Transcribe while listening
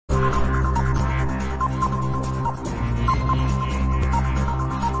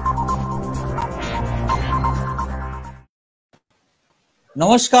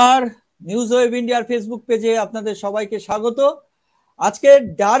নমস্কার। News web ইন্ডিয়ার Facebook পেজে আপনাদের সবাইকে স্বাগত। আজকে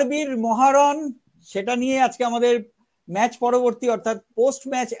ডার্বির মহারণ, সেটা নিয়ে আজকে আমাদের ম্যাচ পরবর্তী অর্থাৎ পোস্ট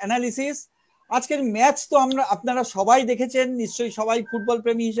ম্যাচ অ্যানালিসিস। আজকের ম্যাচ তো আপনারা সবাই দেখেছেন নিশ্চয়ই, সবাই ফুটবল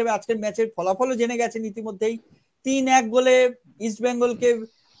প্রেমী হিসেবে আজকের ম্যাচের ফলাফলও জেনে গেছেন ইতিমধ্যেই। 3-1 গোলে ইস্ট বেঙ্গলকে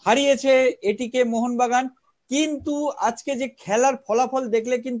হারিয়েছে এটিকে মোহনবাগান। কিন্তু আজকে যে খেলার ফলাফল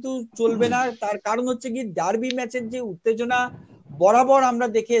দেখলে কিন্তু চলবে না, তার কারণ হচ্ছে কি ডার্বি ম্যাচের যে উত্তেজনা বরাবর আমরা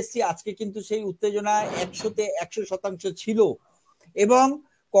দেখে এসেছি, আজকে কিন্তু সেই উত্তেজনা 100-তে 100% ছিল। এবং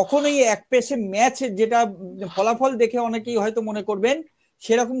কখনোই এক পেশে ম্যাচ, যেটা ফলাফল দেখে অনেকেই হয়তো মনে করবেন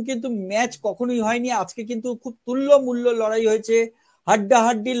সেরকম কিন্তু ম্যাচ কখনোই হয়নি। আজকে কিন্তু খুব তুল্য মূল্য লড়াই হয়েছে,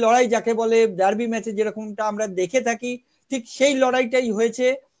 হাড্ডাহাড্ডি লড়াই যাকে বলে ডার্বি ম্যাচে যেরকমটা আমরা দেখে থাকি, ঠিক সেই লড়াইটাই হয়েছে।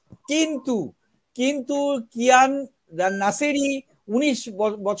 কিন্তু কিন্তু কিয়ান নাসেরি, 19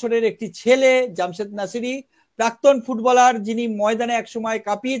 বছরের একটি ছেলে, জামশেদ নাসেরি, প্রাক্তন ফুটবলার, যিনি ময়দানে একসময়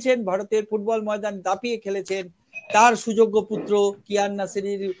কাঁপিয়েছেন, ভারতের ফুটবল ময়দান দাপিয়ে খেলেছেন, তার সুযোগ্য পুত্র কিয়ান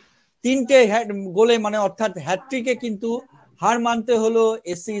নাসেরির 3টে গোলে মানে অর্থাৎ হ্যাট্রিকে কিন্তু হার মানতে হলো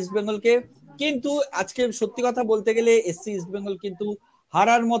এসসি ইস্ট বেঙ্গলকে। কিন্তু আজকে সত্যি কথা বলতে গেলে এসসি ইস্ট বেঙ্গল কিন্তু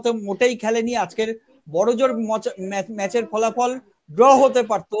হারার মতো মোটেই খেলেনি। আজকের বড়জোর ম্যাচের ফলাফল ড্র হতে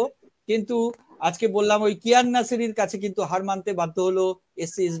পারতো, কিন্তু আজকে বললাম ওই কিয়ান নাসেরির কাছে কিন্তু হার মানতে বাধ্য হলো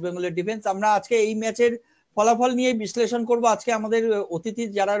এসসি ইস্ট বেঙ্গলের ডিফেন্স। আমরা আজকে এই ম্যাচের ফলাফল নিয়ে বিশ্লেষণ করব। আজকে আমাদের অতিথি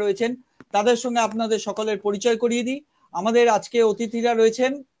যারা রয়েছেন তাদের সঙ্গে আপনাদের সকলের পরিচয় করিয়ে দিই। আমাদের আজকে অতিথিরা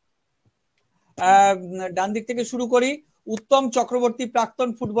রয়েছেন, ডান দিক থেকে শুরু করি। উত্তম চক্রবর্তী, প্রাক্তন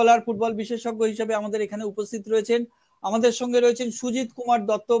ফুটবলার, ফুটবল বিশেষজ্ঞ হিসেবে আমাদের এখানে উপস্থিত রয়েছেন। আমাদের সঙ্গে রয়েছেন সুজিত কুমার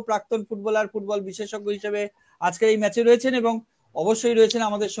দত্ত, প্রাক্তন ফুটবলার, ফুটবল বিশেষজ্ঞ হিসেবে আজকে এই ম্যাচে রয়েছেন। এবং অবশ্যই রয়েছেন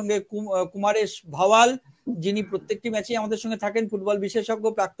আমাদের সঙ্গে কুমারেশ ভাওয়াল, যিনি প্রত্যেকটি ম্যাচে আমাদের সঙ্গে থাকেন, ফুটবল বিশেষজ্ঞ,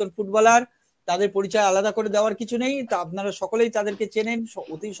 প্রাক্তন ফুটবলার। তাদের পরিচয় আলাদা করে দেওয়ার কিছু নেই, তা আপনারা সকলেই তাদেরকে চেনেন,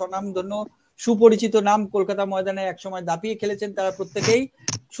 অতি স্বনামধন্য সুপরিচিত নাম, কলকাতা ময়দানে একসময় দাপিয়ে খেলেছেন তারা প্রত্যেকেই।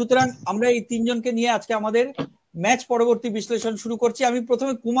 সুতরাং আমরা এই তিনজনকে নিয়ে আজকে আমাদের ম্যাচ পরবর্তী বিশ্লেষণ শুরু করছি। আমি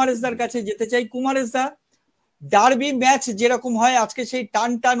প্রথমে কুমারেশদার কাছে যেতে চাই। কুমারেশদা, ডার্বি ম্যাচ যেরকম হয় আজকে সেই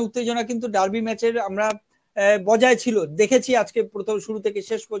টান টান উত্তেজনা কিন্তু ডার্বি ম্যাচের আমরা বজায় ছিল, দেখেছি আজকে প্রথম শুরু থেকে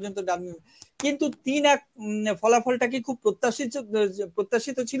শেষ পর্যন্ত ডার্বি। কিন্তু 3-1 ফলাফলটা কি খুব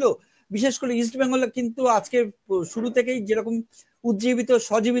প্রত্যাশিত ছিল? বিশেষ করে ইস্ট বেঙ্গল কিন্তু আজকে শুরু থেকেই যেরকম উজ্জীবিত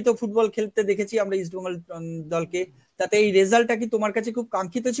সজীবিত ফুটবল খেলতে দেখেছি আমরা ইস্ট বেঙ্গল দলকে, তাতে এই রেজাল্টটা কি তোমার কাছে খুব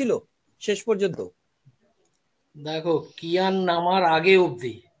কাঙ্ক্ষিত ছিল শেষ পর্যন্ত? দেখো, কিয়ান নামার আগে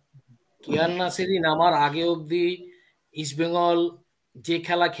অবধি, কিয়ান নাসেরি নামার আগে অবধি ইস্টবেঙ্গল যে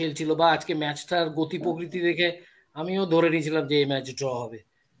খেলা খেলছিল বা আজকে ম্যাচটার গতি প্রকৃতি দেখে আমিও ধরে নিয়েছিলাম যে এই ম্যাচ ড্র হবে।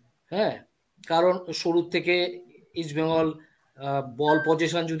 হ্যাঁ, কারণ শুরুর থেকে ইস্টবেঙ্গল বল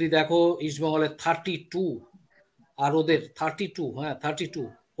পজিশন যদি দেখো, ইস্টবেঙ্গলের 32 আর ওদের 32, হ্যাঁ 32,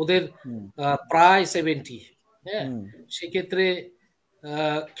 ওদের প্রায় 70। হ্যাঁ, সেক্ষেত্রে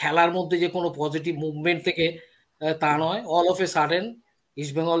খেলার মধ্যে যে কোনো পজিটিভ মুভমেন্ট থেকে তা নয়, all of a sudden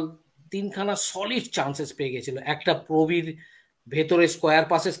East Bengal 3খানা solid chances পেয়ে গেছিল। একটা প্রবীর ভেতরে স্কোয়ার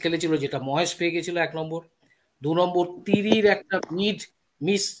পাসেস খেলেছিল, যেটা মহেশ পেয়ে গেছিল 1 নম্বর। 2 নম্বর তিরির একটা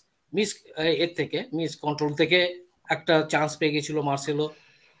মিস মিস এর থেকে মিস কন্ট্রোল থেকে একটা চান্স পেয়ে গেছিল মার্সেলো।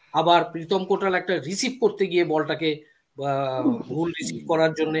 আবার প্রীতম কোটাল একটা রিসিভ করতে গিয়ে বলটাকে ভুল রিসিভ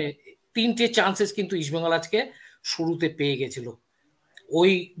করার জন্য 3টে চান্সেস কিন্তু ইস্টবেঙ্গল আজকে শুরুতে পেয়ে গেছিল।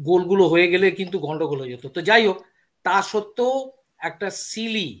 ওই গোলগুলো হয়ে গেলে কিন্তু গন্ডগোল হয়ে যেত। তো যাই হোক, তা সত্ত্বেও একটা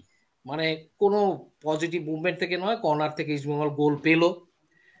সিলি, মানে কোনো পজিটিভ মুভমেন্ট থেকে নয়, কর্নার থেকে ইস্টবেঙ্গল গোল পেল।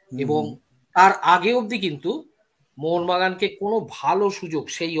 এবং তার আগে অবধি কিন্তু মোহনবাগানকে কোনো ভালো সুযোগ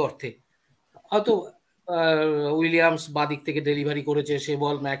সেই অর্থে, হয়তো উইলিয়ামস বাদিক থেকে ডেলিভারি করেছে, সে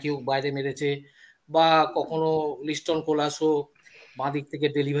বল ম্যাকিউ বাইরে মেরেছে, বা কখনো লিস্টন কোলাসো বাদিক থেকে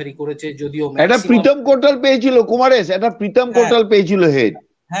ডেলিভারি করেছে, যদিও এটা প্রীতম কোটাল পেয়েছিল কুমারেশ, এটা প্রীতম কোটাল পেয়েছিল হেড।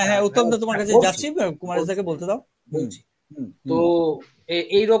 হ্যাঁ হ্যাঁ, উত্তম দা তোমার কাছে যাচ্ছি, কুমারেশ দাকে বলতে দাও। বলছি তো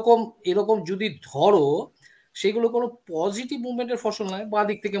এরকম যদি ধরো, সেগুলো কোনো পজিটিভ মুভমেন্টের ফসল নয়। বাঁ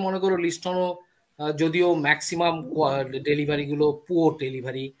দিক থেকে মনে করো লিস্টনও, যদিও ম্যাক্সিমাম ডেলিভারি গুলো পুয়ার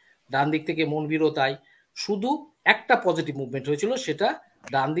ডেলিভারি, ডান দিক থেকে মনবীরও তাই। শুধু একটা পজিটিভ মুভমেন্ট হয়েছিল, সেটা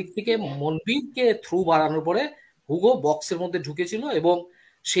ডান দিক থেকে মনবীরকে থ্রু বাড়ানোর পরে হুগো বক্সের মধ্যে ঢুকেছিল, এবং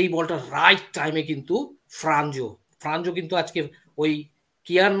সেই বলটা রাইট টাইমে কিন্তু ফ্রাঞ্জো কিন্তু আজকে ওই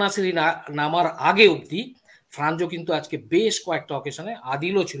কিয়ান নাসেরি নামার আগে অবধি ফ্রাঞ্জো কিন্তু আজকে বেশ কয়েকটা অকেশনে,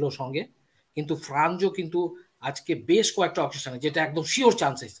 আদিলও ছিল সঙ্গে, কিন্তু ফ্রাঞ্জো কিন্তু আজকে বেশ কয়েকটা অকেশনে, যেটা একদম শিওর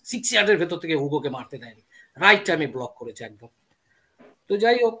চান্সেস, 6 ইয়ার্ডের ভেতর থেকে হুগোকে মারতে দেয়নি, রাইট টাইমে ব্লক করেছে একদম। তো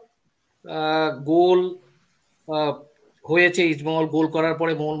যাই হোক, গোল হয়েছে। ইস্টবেঙ্গল গোল করার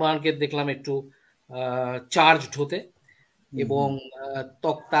পরে মোহনবাগানকে দেখলাম একটু চার্জড হতে, এবং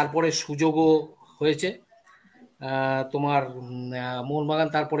তারপরে সুযোগও হয়েছে তোমার মোহনবাগান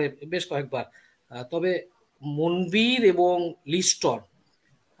তারপরে বেশ কয়েকবার। তবে মনবীর এবং লিস্টন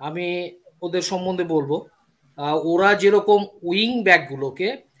আমি ওদের সম্বন্ধে বলবো, ওরা যেরকম উইং ব্যাকগুলোকে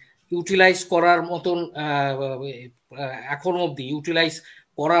ইউটিলাইজ করার মতন এখনো অব্দি ইউটিলাইজ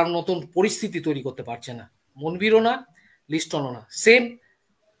করার মতন পরিস্থিতি তৈরি করতে পারছে না, মনবীরও না লিস্টনও না। সেম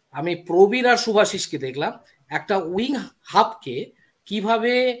আমি প্রবীর আর শুভাশিসকে দেখলাম একটা উইং হাফকে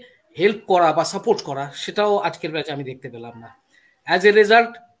কিভাবে হেল্প করা বা সাপোর্ট করা, সেটাও আজকের ম্যাচে আমি দেখতে পেলাম না। অ্যাজ এ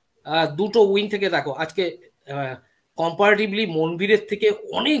রেজাল্ট দুটো উইং থেকে দেখো আজকে কম্পারেটিভলি মনবীরের থেকে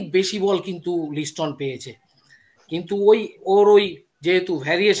অনেক বেশি বল কিন্তু লিস্টন পেয়েছে, কিন্তু ওই যেহেতু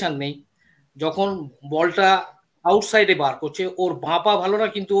ভ্যারিয়েশন নেই, যখন বলটা আউটসাইডে বার করছে ওর বাঁ পা ভালো না,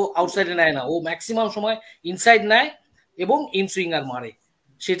 কিন্তু আউটসাইডে নেয় না, ও ম্যাক্সিমাম সময় ইনসাইড নেয় এবং ইনসুইঙ্গার মারে।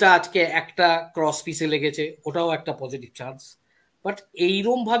 সেটা আজকে একটা ক্রস পিসে লেগেছে, ওটাও একটা পজিটিভ চান্স। বাট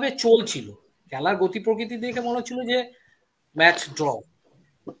এইরকম ভাবে চলছিল, খেলার গতি প্রকৃতি দেখে মনে হচ্ছিল যে ম্যাচ ড্র,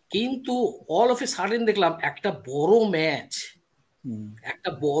 কিন্তু অল অফ এ সাডেন দেখলাম একটা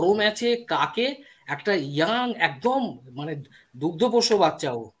বড় ম্যাচে কাকে একটা ইয়াং একদম মানে দুগ্ধপোষ্য বাচ্চা,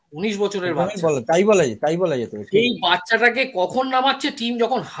 ও 19 বছরের বাচ্চা, তাই বলা যেত। এই বাচ্চাটাকে কখন নামাচ্ছে টিম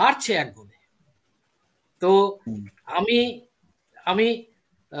যখন হারছে এক গোলে। তো আমি আমি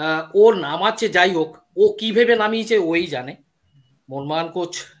ওর নামাচ্ছে, যাই হোক ও কি ভেবে নামিয়েছে ওই জানে। মোহনবাগান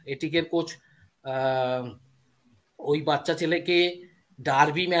কোচ, এটিকের কোচ ওই বাচ্চা ছেলেকে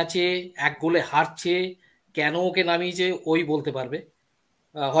ডার্বি ম্যাচে এক গোলে হারছে, কেন ওকে নামিয়েছে ওই বলতে পারবে।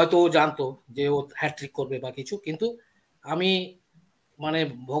 হয়তো ও জানতো যে ও হ্যাট্রিক করবে বা কিছু, কিন্তু আমি মানে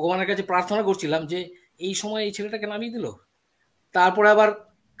ভগবানের কাছে প্রার্থনা করছিলাম যে এই সময় এই ছেলেটাকে নামিয়ে দিল। তারপরে আবার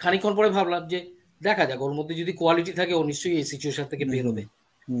খানিকক্ষণ পরে ভাবলাম যে দেখা যাক, ওর মধ্যে যদি কোয়ালিটি থাকে ও নিশ্চয়ই এই সিচুয়েশন থেকে বেরোবে।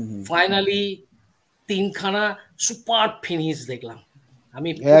 ফাইনালি 3খানা সুপার ফিনিশ দেখলাম আমি,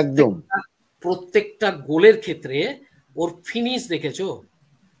 একদম প্রত্যেকটা গোলের ক্ষেত্রে ওর ফিনিশ দেখেছো?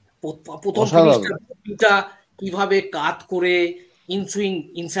 প্রথম ফিনিশটা কিভাবে কাট করে ইনসুইং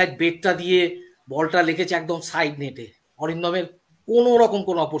ইনসাইড বেটটা দিয়ে বলটা লেগেছে একদম সাইড নেটে, অরিন্দমের কোনো রকম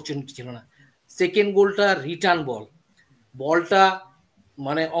কোনো অপরচুনিটি ছিল না। সেকেন্ড গোলটা রিটার্ন বলটা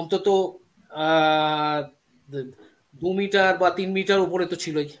মানে অন্তত 2 মিটার বা 3 মিটার উপরে তো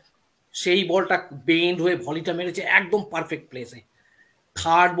ছিলই, সেই বলটা বেন্ড হয়ে ভলিটা মেরেছে একদম পারফেক্ট প্লেসে।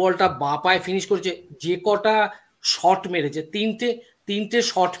 থার্ড বলটা বাঁ পায়ে ফিনিশ করেছে, যে কটা শট মেরেছে, তিনটে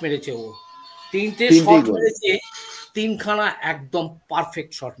শট মেরেছে, ও তিনটে শট মেরেছে, 3খানা একদম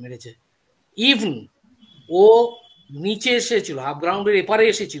পারফেক্ট শট মেরেছে। ইভন ও নিচে এসেছিল, হাফ গ্রাউন্ডের এপারে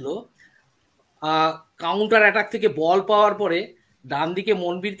এসেছিল, কাউন্টার অ্যাটাক থেকে বল পাওয়ার পরে ডান দিকে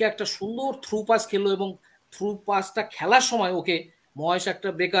মনবীরকে একটা সুন্দর থ্রু পাস খেলো, এবং থ্রু পাসটা খেলার সময় ওকে মহেশ একটা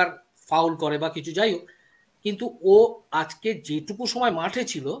বেকার ফাউল করে বা কিছু, যাই হোক, কিন্তু ও আজকে যেটুকু সময় মাঠে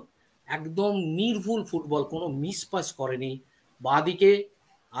ছিল একদম নির্ভুল ফুটবল, কোনো মিস পাস করেনি। বাঁদিকে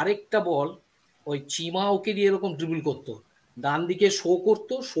আরেকটা বল ওই চিমা ওকে দিয়ে এরকম ড্রিবল করতো, ডান দিকে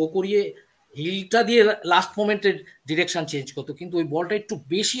শো করিয়ে হিলটা দিয়ে লাস্ট মোমেন্টের ডিরেকশন চেঞ্জ করতো, কিন্তু ওই বলটা একটু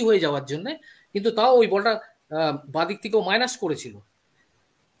বেশি হয়ে যাওয়ার জন্য, কিন্তু তাও ওই বলটা বাঁদিক থেকেও মাইনাস করেছিল।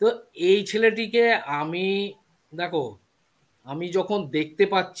 তো এই ছেলেটিকে দেখো আমি যখন দেখতে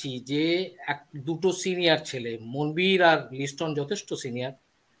পাচ্ছি যে দুটো সিনিয়র ছেলে, মনবীর আর লিস্টন যথেষ্ট সিনিয়র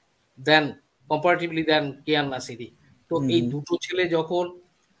দেন কম্পারেটিভলি দেন কিয়ান নাসিরি, তো এই দুটো ছেলে যখন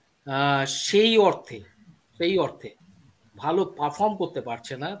সেই অর্থে ভালো পারফর্ম করতে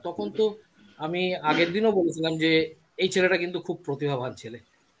পারছে না, তখন তো আমি আগের দিনও বলেছিলাম যে এই ছেলেটা কিন্তু খুব প্রতিভাবান ছেলে।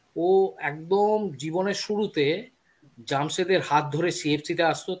 ও একদম জীবনের শুরুতে জামশেদের হাত ধরে সিএফসিতে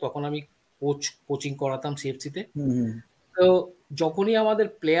আসতো, তখন আমি কোচিং করাতাম সিএফসিতে। তো যখনই আমাদের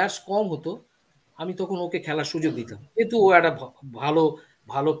প্লেয়ার্স কম হতো আমি তখন ওকে খেলার সুযোগ দিতাম, যেহেতু ও একটা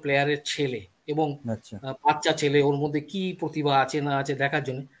ভালো প্লেয়ারের ছেলে এবং বাচ্চা ছেলে, ওর মধ্যে কি প্রতিভা আছে না আছে দেখার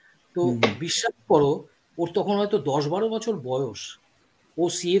জন্য। তো বিশ্বাস করো ওর তখন হয়তো 10-12 বছর বয়স, ও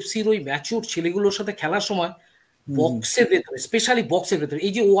সিএফসির ওই ম্যাচিউর ছেলেগুলোর সাথে খেলার সময় বক্সের ভেতরে, স্পেশালি বক্সের ভেতরে,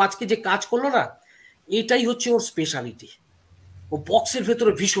 এই যে ও আজকে যে কাজ করলো না, এটাই হচ্ছে ওর স্পেশালিটি। ও বক্সের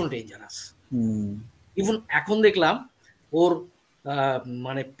ভেতরে ভীষণ ডেঞ্জারাস। ইভেন এখন দেখলাম ওর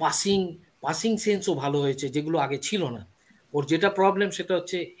মানে পাসিং সেন্সও ভালো হয়েছে, যেগুলো আগে ছিল না। ওর যেটা প্রবলেম সেটা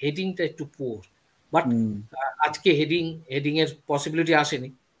হচ্ছে হেডিংটা একটু পুয়ার, বাট আজকে হেডিং এর পসিবিলিটি আসেনি।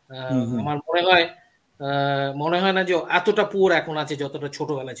 আমার মনে হয় না যে এতটা পুয়ার এখন আছে যতটা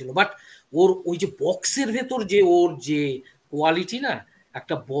ছোটবেলা ছিল। বাট ওর ওই যে বক্সের ভেতর যে ওর যে কোয়ালিটি না,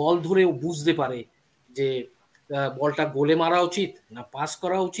 একটা বল ধরে ও বুঝতে পারে যে বলটা গোলে মারা উচিত না পাস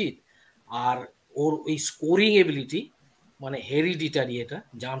করা উচিত। আর ওর ওই স্কোরিং এবিলিটি মানে হেরিডিটারি, এটা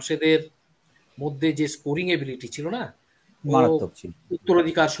জামশেদের মধ্যে যে স্কোরিং এবিলিটি ছিল না, মারাত্মক ছিল,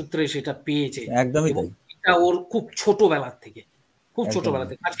 উত্তরাধিকার সূত্রে সেটা পেয়েছে, একদমই এবং তাই, এটা ওর খুব ছোটবেলার থেকে, খুব ছোটবেলা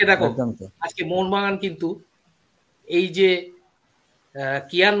থেকে। আজকে দেখো, আজকে মোহনবাগান কিন্তু এই যে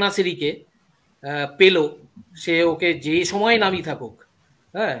কিয়ান নাসিরিকে পেল, সে ওকে যে সময় নামিয়ে থাকুক,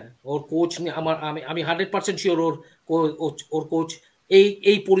 হ্যাঁ, ওর কোচ আমি 100% শিওর ওর কোচ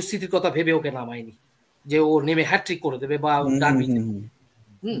এই পরিস্থিতির কথা ভেবে ওকে নামায়নি যে ও নেমে হ্যাট্রিক করে দেবে বা ডার্বিতে।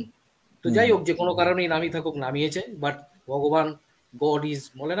 তো যাই হোক, যে কোনো কারণেই নামিয়ে থাকুক, নামিয়েছে। বাট ভগবান,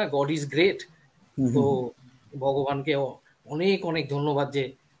 বলে না, গড ইজ গ্রেট। তো ভগবানকে অনেক অনেক ধন্যবাদ যে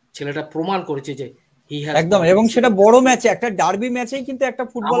ছেলেটা প্রমাণ করেছে যে একদম, এবং সেটা বড় ম্যাচে, একটা ডার্বি ম্যাচেই কিন্তু একটা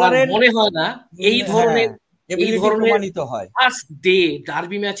ফুটবলারের মনে হয় না এই ধরনের প্রমাণিত হয়। ফার্স্ট ডে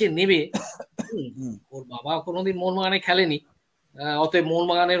ডার্বি ম্যাচে নেবে, ওর বাবা কোনোদিন মোহনবাগানে খেলেনি, অতএব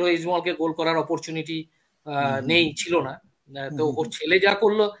মোহনবাগানের ওই ইজমলকে গোল করার অপরচুনিটি ছিল না। তো ওর ছেলে যা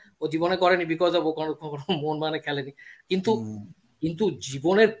করলো ও জীবনে করেনি, বিকজ অফ ও কখনো মোহনবাগানে খেলেনি। কিন্তু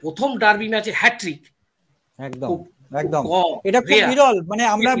জীবনের প্রথম ডার্বি ম্যাচে হ্যাট্রিক, একদম একদম, এটা খুব বিরল। মানে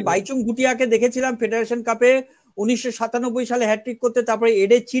আমরা বাইচুং ভুটিয়াকে দেখেছিলাম ফেডারেশন কাপে 1997 সালে হ্যাট্রিক করতে, তারপরে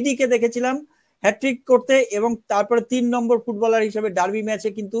এডে চিডিকে দেখেছিলাম হ্যাট্রিক করতে, এবং তারপরে 3 নম্বর ফুটবলার হিসেবে ডার্বি ম্যাচে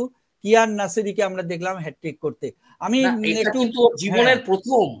কিন্তু কিয়ান নাসিরিকে আমরা দেখলাম হ্যাট্রিক করতে। আমি একটু জীবনের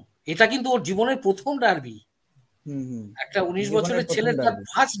প্রথম, এটা কিন্তু ওর জীবনের প্রথম ডার্বি, একটা 19 বছরের ছেলের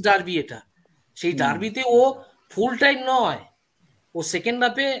ফার্স্ট ডার্বি এটা। সেই ডার্বিতে ও ফুল টাইম নয়, ও সেকেন্ড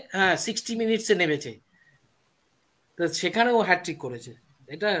হাফে 60 মিনিটসে নেমেছে, তো সেখানে ও হ্যাট্রিক করেছে।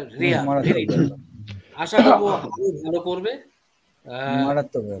 এটা রেয়ার, ভেরি রেয়ার। আশা করবো আরো ভালো করবে।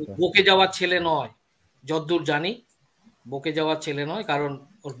 বকে যাওয়ার ছেলে নয়, যতদূর জানি বকে যাওয়ার ছেলে নয়, কারণ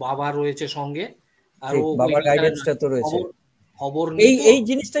ওর বাবা রয়েছে সঙ্গে, আর ও বাবার গাইডেন্সটা তো রয়েছে। খবর এই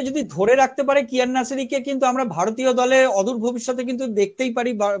জিনিসটা যদি ধরে রাখতে পারে কিয়ান নাসিরিকে, কিন্তু আমরা ভারতীয় দলে অদূর ভবিষ্যতে কিন্তু দেখতেই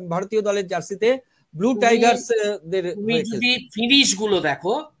পারি ভারতীয় দলের জার্সিতে ব্লু টাইগার্স দের। তুমি যদি ফিনিশ গুলো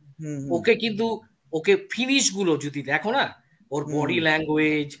দেখো, ওকে ফিনিশ গুলো যদি দেখো না, ওর বডি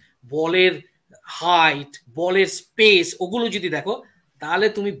ল্যাঙ্গুয়েজ, বলের হাইট, বলের স্পেস, ওগুলো যদি দেখো, তাহলে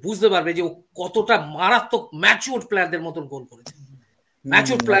তুমি বুঝতে পারবে যে ও কতটা মারাত্মক ম্যাচিউরড প্লেয়ারদের মতন গোল করেছে।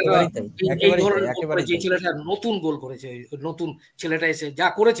 ম্যাচিউরড প্লেয়ার এই ধরনের, যে ছেলেটা নতুন গোল করেছে, নতুন ছেলেটা এসে যা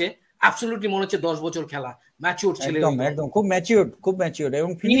করেছে, অ্যাবসলিউটলি মনে হচ্ছে 10 বছর খেলা, ম্যাচিউরড ছেলে, একদম খুব ম্যাচিউরড,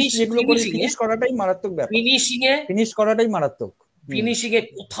 এবং ফিনিশ করাটাই মারাত্মক ব্যাপার। ফিনিশ করাটাই মারাত্মক। ফিনিশিং এ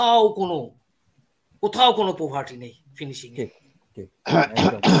কোথাও কোনো পোভার্টি নেই ফিনিশিং এ।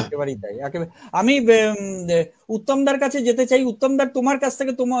 একেবারেই তাই। আমি উত্তমদার কাছে যেতে চাই। উত্তমদার, তোমার কাছ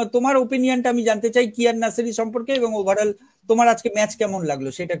থেকে তোমার ওপিনিয়নটা আমি জানতে চাই কিয়ান নাসিরি সম্পর্কে, এবং ওভারঅল তোমার আজকে ম্যাচ কেমন লাগলো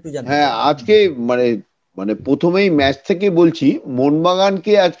সেটা একটু জানতে চাই। হ্যাঁ, আজকে মানে প্রথমেই ম্যাচ থেকে বলছি,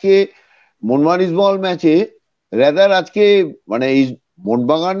 মোহনবাগানকে আজকে মোহনবাগান ইস্টবেঙ্গল ম্যাচে রাদার আজকে মানে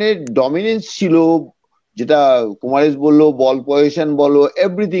মোহনবাগানের ডমিনেন্স ছিল, যেটা কুমারেশ বললো, বল পজিশন বলো,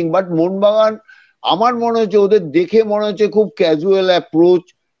 এভরিথিং। বাট মোহনবাগান আমার মনে হচ্ছে, ওদের দেখে মনে হচ্ছে খুব casual approach,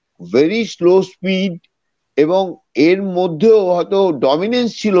 very slow speed, এবং এর মধ্যেও হয়তো ডমিনেন্স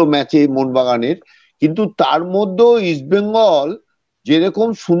ছিল ম্যাচে মোহনবাগানের, কিন্তু তার মধ্যেও ইস্টবেঙ্গল যেরকম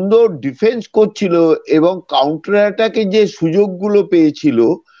সুন্দর ডিফেন্স করছিল এবং কাউন্টার অ্যাটাকে যে সুযোগগুলো পেয়েছিল,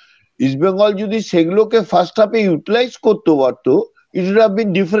 ইস্টবেঙ্গল যদি সেগুলোকে ফার্স্ট হাফে ইউটিলাইজ করতে পারতো, it would have been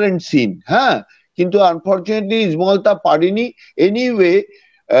different scene. হ্যাঁ, কিন্তু আনফর্চুনেটলি ইস্টবেঙ্গল তা পারেনি। এনিওয়ে,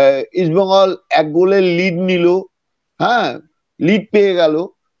 ইস্টবেঙ্গল 1 গোলের লিড নিল, হ্যাঁ, লিড পেয়ে গেল।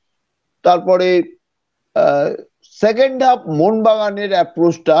 তারপরে সেকেন্ড হাফ মোহনবাগানের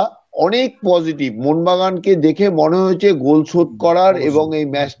অ্যাপ্রোচটা অনেক পজিটিভ। মোহনবাগানকে দেখে মনে হয়েছে গোল শোধ করার, এবং এই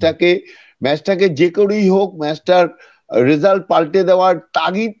ম্যাচটাকে যে করেই হোক ম্যাচটার রেজাল্ট পাল্টে দেওয়ার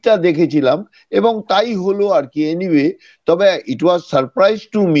তাগিদটা দেখেছিলাম, এবং তাই হলো আর কি। এনিওয়ে, তবে ইট ওয়াজ সারপ্রাইজ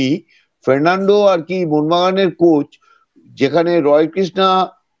টু মি, ফার্নান্ডো আর কি মোহনবাগানের কোচ, যেখানে রয় কৃষ্ণা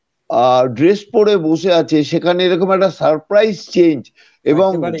ড্রেস পরে বসে আছে, সেখানে এরকম একটা সারপ্রাইজ চেঞ্জ। এবং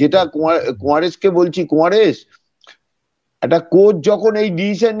যেটা কুমারেশকে বলছি, কুমারেশ, একটা কোচ যখন এই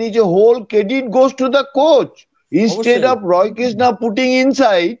ডিসিশন নিয়েছে, whole credit goes to the coach instead of Roy Krishna putting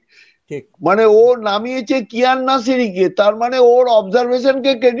inside. মানে ও নামিয়েছে কিয়ান নাসিরিকে, তার মানে ওর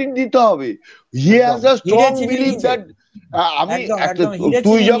অবজারভেশনকে ক্রেডিট দিতে হবে। He has a strong believe that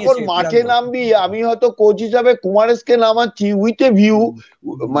তুই যখন মাঠে নামবি, আমি হয়তো কোচ হিসাবে কুমারেশকে নামাচ্ছি উইথ এ ভিউ,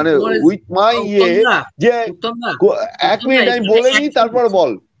 মানে উইথ মাই যে 1 মিনিট আমি বলে নিই তারপর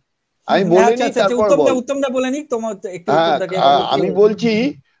বল, আমি বলে নিই তারপর বল। উত্তমদা বলে নিই তোমার একটু।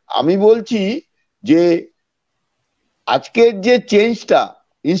 আমি বলছি যে আজকের যে চেঞ্জটা,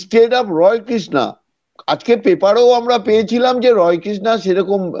 ইনস্টেড অফ রয় কৃষ্ণা আজকে পেপারেও আমরা পেয়েছিলাম যে রয় কৃষ্ণা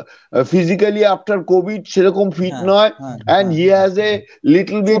সেরকম ফিজিক্যালি আফটার কোভিড সেরকম ফিট নয়, and he has a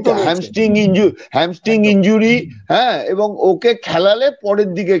little bit hamstring injury. হ্যাঁ, এবং ওকে খেলালে পরের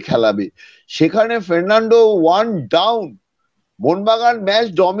দিকে খেলাবে। সেখানে Fernando one down, Mohun Bagan match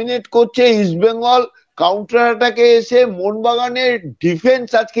dominate করছে, ইস্টবেঙ্গল কাউন্টার অ্যাটাকে এসে মোহনবাগানের ডিফেন্স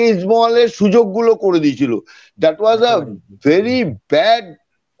আজকে ইস্টবেঙ্গলের সুযোগগুলো করে দিয়েছিল। That was a very bad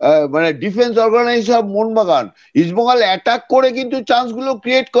মানে defence organisation of Mohun Bagan. East Bengal attack করে কিন্তু চান্স গুলো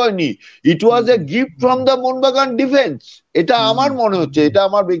ক্রিয়েট করেনি। ইট ওয়াজ a gift from the Mohun Bagan defence. এটা আমার মনে হচ্ছে, এটা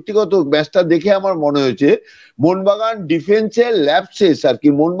আমার ব্যক্তিগত ম্যাচটা দেখে আমার মনে হয়েছে মোহনবাগান ডিফেন্সের ল্যাপসেস আর কি।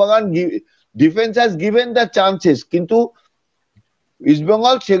 Mohun Bagan defence has given the chances, কিন্তু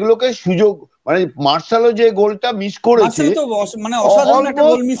ইস্টবেঙ্গল সেগুলোকে সুযোগ, মানে মার্শালও যে গোলটা মিস করেছে মানে অসাধারণ একটা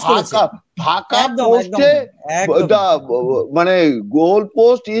গোল মিস করেছে, ফাঁকা পোস্টে, মানে গোল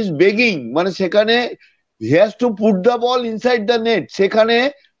পোস্ট ইজ বেগিং, মানে সেখানে he has to put the ball inside the net, সেখানে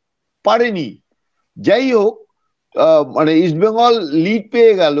পারেনি। যাই হোক, মানে ইস্টবেঙ্গল লিড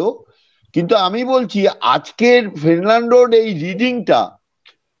পেয়ে গেল। কিন্তু আমি বলছি আজকের ফার্নান্ডোর এই রিডিংটা,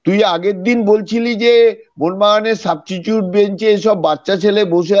 তুই আগের দিন বলছিলি যে মোহনবাগানের সাবস্টিটিউট বেঞ্চে এসব বাচ্চা ছেলে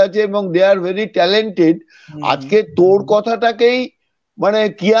বসে আছে এবং দে আর ভেরি ট্যালেন্টেড। আজকে তোর কথাটাকেই মানে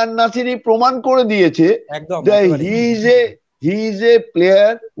কিয়ান নাসিরি প্রমাণ করে দিয়েছে যে he is a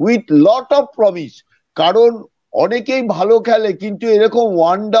player with lot of promise. কারণ অনেকেই ভালো খেলে, কিন্তু এরকম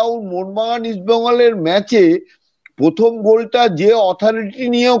ওয়ান ডাউন মোহনবাগান ইস্টবেঙ্গলের ম্যাচে প্রথম গোলটা যে অথরিটি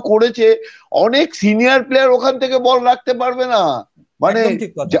নিয়েও করেছে, অনেক সিনিয়র প্লেয়ার ওখান থেকে বল রাখতে পারবে না, মানে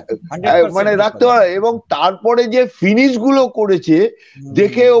মানে রাখতে পারে। এবং তারপরে যে ফিনিশ গুলো করেছে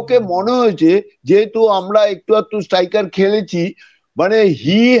দেখে ওকে মনে হয়েছে, যেহেতু আমরা একটু একটু স্ট্রাইকার খেলেছি, মানে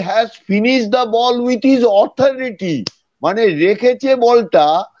he has finish the ball with his authority, মানে রেখেছে বলটা,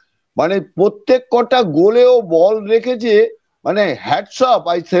 মানে প্রত্যেক কটা গোলেও বল রেখেছে। মানে hats off,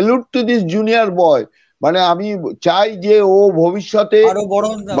 I salute to this junior বয়। মানে আমি চাই যে ও ভবিষ্যতে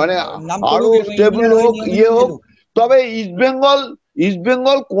মানে আরো স্টেবল হোক, ইয়ে হোক। তবে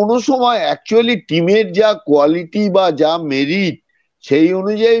ইস্টবেঙ্গল কোনো সময় অ্যাকচুয়ালি টিমের যা কোয়ালিটি বা যা মেরিট, সেই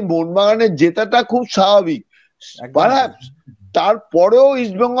অনুযায়ী মোহনবাগানের জেতাটা খুব স্বাভাবিক। তারপরেও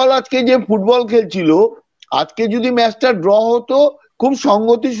ইস্টবেঙ্গল আজকে যে ফুটবল খেলছিল, আজকে যদি ম্যাচটা ড্র হতো খুব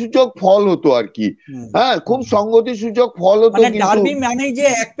সংগতিসূচক ফল হতো আর কি। হ্যাঁ, খুব সংগতিসূচক ফল হতো। কিন্তু ডার্বি মানে যে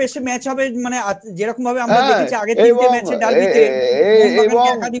এক পেশে ম্যাচ হবে, মানে যেরকম ভাবে আমরা দেখেছি আগের তিনটে ম্যাচে ডার্বিতে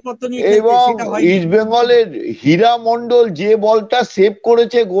একাধিপত্য নিয়ে খেলতে, সেটা হয়নি। ইস্টবেঙ্গলের হীরা মন্ডল যে বলটা সেভ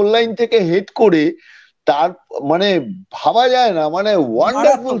করেছে গোল লাইন থেকে হেড করে, তার মানে ভাবা যায় না, মানে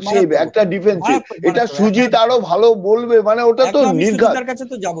ওয়ান্ডারফুল সেভ একটা ডিফেন্সে। এটা সুজিত আরো ভালো বলবে, মানে ওটা তো নির্ঘাত। কাছে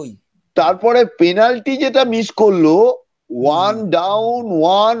তো যাবই। তারপরে পেনাল্টি যেটা মিস করলো, ওয়ান ডাউন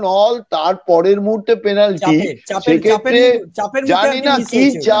ওয়ান অল, তারপরের মুহূর্তে পেনাল্টি, সেক্ষেত্রে জানি না কি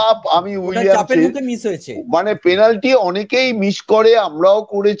চাপ আমি উইলিয়ামসের, মানে পেনাল্টি অনেকেই মিস করে, আমরাও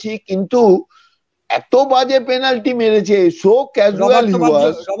করেছি, কিন্তু এত বাজে পেনাল্টি মেরেছে, সো ক্যাজুয়াল হি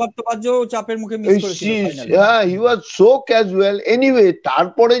ওয়াজ, চাপের মুখে মিস করেছিল। হ্যাঁ, হি ওয়াজ সো ক্যাজুয়াল। এনিওয়ে,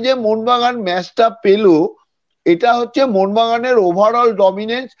 তারপরে যে মোহনবাগান ম্যাচটা পেলো, এটা হচ্ছে মোহনবাগানের ওভারঅল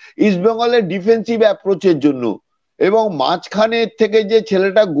ডমিনেন্স ইস্টবেঙ্গলের ডিফেন্সিভ অ্যাপ্রোচের জন্য। এবং মাঝখানের থেকে যে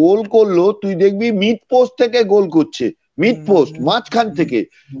ছেলেটা গোল করলো, তুই দেখবি মিড পোস্ট থেকে গোল করছে, মিড পোস্ট মাঝখান থেকে,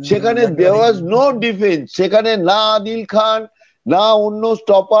 সেখানে দেয়ার ওয়াজ নো ডিফেন্স, সেখানে না আদিল খান না অন্য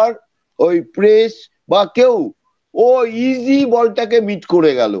স্টপার ওই প্রেস বা কেউ, ও ইজি বলটাকে মিট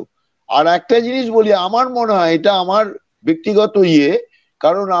করে গেল। আর একটা জিনিস বলি, আমার মনে হয় এটা আমার ব্যক্তিগত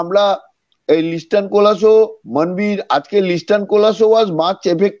কারণ আমরা এই লিস্টান কোলাসো মনবীর, আজকে লিস্টান কোলাসো ওয়াজ মাচ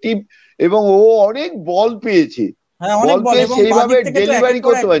এফেক্টিভ এবং ও অনেক বল পেয়েছে, বল পেয়ে সেইভাবে ডেলিভারি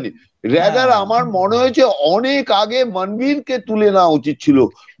করতে পারেনি। রেদার আমার মনে হয়েছে অনেক আগে মনবীরকে তুলে নেওয়া উচিত ছিল।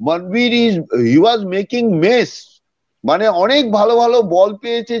 মনবীর হি ওয়াজ মেকিং মেস, মানে অনেক ভালো ভালো বল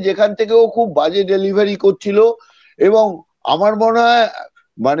পেয়েছে যেখান থেকে ও খুব বাজে ডেলিভারি করছিল। এবং আমার মনে হয়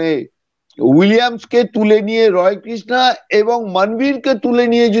মানে উইলিয়ামসকে তুলে নিয়ে রয় কৃষ্ণা এবং মনবীরকে তুলে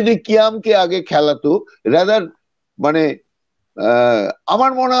নিয়ে যদি কিয়ামকে আগে খেলাতো, রাদার মানে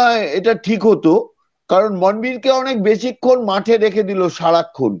আমার মনে হয় এটা ঠিক হতো, কারণ মনবীরকে অনেক বেশিক্ষণ মাঠে রেখে দিল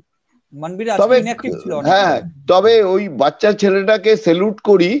সারাক্ষণ। তবে হ্যাঁ, তবে ওই বাচ্চা ছেলেটাকে স্যালুট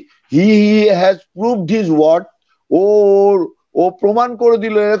করি, he has proved his worth. ও প্রমাণ করে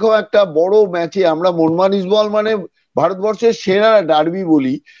দিল এরকম একটা বড় ম্যাচে, আমরা মোহনবাগান ইস্টবেঙ্গল মানে ভারতবর্ষের সেরা ডার্বি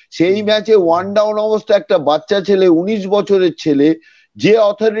বলি, সেই ম্যাচে ওয়ান ডাউন অবস্থা একটা বাচ্চা ছেলে, 19 বছরের ছেলে, যে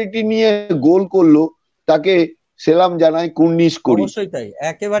অথরিটি নিয়ে গোল করলো, তাকে সেলাম জানাই, কুর্নিশ করি। অবশ্যই তাই,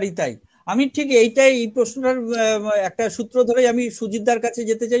 একেবারেই তাই। আমি ঠিক এই প্রশ্নটার একটা সূত্র ধরে আমি সুজিতদার কাছে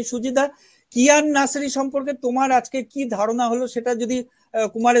যেতে চাই। সুজিতদা, কিয়ান নাসরি সম্পর্কে তোমার আজকে কি ধারণা হলো সেটা যদি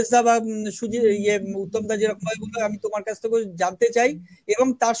কুমারেশ দা বা উত্তম দা যেরকম বললো আমি তোমার কাছ থেকে জানতে চাই, এবং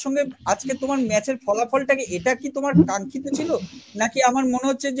তার সঙ্গে আজকে তোমার ম্যাচের ফলাফলটাকে এটা কি তোমার কাঙ্ক্ষিত ছিল, নাকি আমার মনে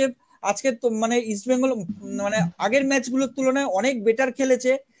হচ্ছে যে আজকে তো মানে ইস্ট বেঙ্গল মানে আগের ম্যাচগুলোর তুলনায় অনেক বেটার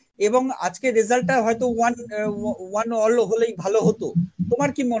খেলেছে এবং আজকে রেজাল্টটা হয়তো 1-1 হলেই ভালো হতো? তোমার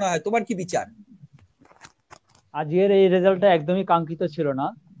কি মনে হয়, তোমার কি বিচার? আজকের এই রেজাল্টটা একদমই কাঙ্ক্ষিত ছিল না।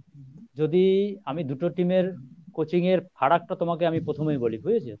 যদি আমি দুটো টিমের কোচিং এর ফারাকটা তোমাকে আমি প্রথমেই বলি,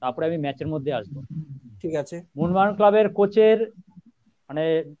 বুঝেছো, তারপরে আমি ম্যাচের মধ্যে আসবো। ঠিক আছে। মোহনবাগান ক্লাবের কোচের মানে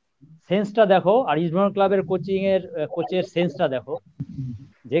সেন্সটা দেখো, আর ইস্টবেঙ্গল ক্লাবের কোচের সেন্সটা দেখো।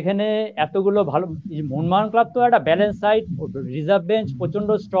 যেখানে এতগুলো ভালো, মোহনবাগান ক্লাব তো একটা ব্যালেন্স সাইড, রিজার্ভ বেঞ্চ প্রচন্ড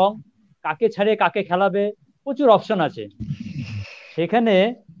স্ট্রং, কাকে ছাড়ে কাকে খেলাবে প্রচুর অপশন আছে। সেখানে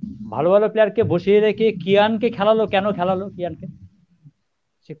ভালো ভালো প্লেয়ারকে বসিয়ে রেখে কিয়ানকে খেলালো। কেন খেলালো কিয়ানকে?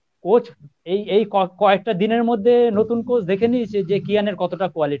 কোচ এই কয়েকটা দিনের মধ্যে নতুন কোচ দেখে নিয়েছে যে কিয়ানের কতটা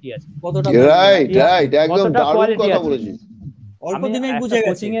কোয়ালিটি আছে, কতটা কোয়ালিটি আছে।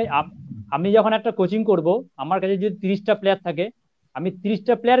 আমি যখন একটা কোচিং করব, আমার কাছে যদি 30টা প্লেয়ার থাকে, আমি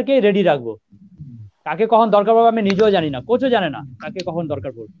 30টা প্লেয়ারকেই রেডি রাখবো। কাকে কখন দরকার পড়বে আমি নিজেও জানি না, কোচও জানে না কাকে কখন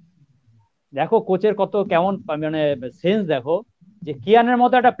দরকার পড়বে। দেখো কোচের কত কেমন মানে সেন্স দেখো, যে কিয়ানের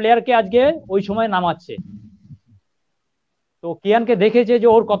মতো একটা প্লেয়ারকে আজকে ওই সময় নামাচ্ছে। তো কিয়ানকে দেখেছে যে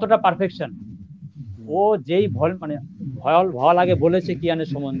ওর কতটা পারফেকশন। ও যেই মানে ভয় লাগে বলেছে কিয়ানের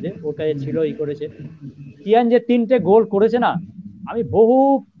সম্বন্ধে, ওটা ছিল ই করেছে। কিয়ান যে 3টে গোল করেছে না, আমি বহু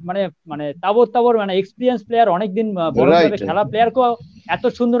মানে তাবর মানে এক্সপিরিয়েন্স প্লেয়ার, অনেকদিন বড়ভাবে খেলা প্লেয়ারকেও এত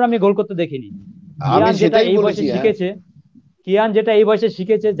সুন্দর আমি গোল করতে দেখিনি। কিয়ান যেটা এই বয়সে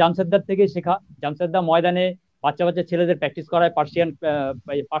শিখেছে, জামশেদদার থেকে শেখা। জামশেদদা ময়দানে বাচ্চা ছেলেদের প্র্যাকটিস করায়,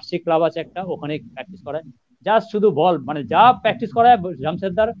 পার্সি ক্লাব আছে একটা, ওখানে প্র্যাকটিস করায়। জাস্ট শুধু বল মানে যা প্র্যাকটিস করায়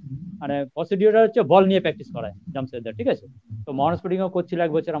জামশেদদার মানে প্রসিডিউরটা হচ্ছে বল নিয়ে প্র্যাকটিস করায় জামশেদদার, ঠিক আছে। তো মোহন স্পোর্টিং ও করছিল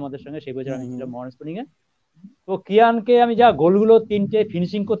 1 বছর আমাদের সঙ্গে, সেই বছর আমি ছিলাম মোহন স্পোর্টিং এ। তো কিয়ানকে আমি যা গোলগুলো 3টে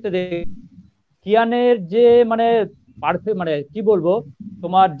ফিনিশিং করতে দেখি, কিয়ানের যে মানে পারফেক্ট মানে কি বলবো,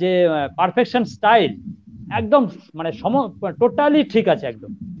 তোমার যে পারফেকশন স্টাইল একদম মানে টোটালি ঠিক আছে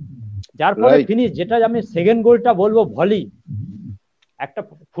একদম। যার ফলে ফিনিশ, যেটা আমি সেকেন্ড গোলটা বলবো, ভলি। একটা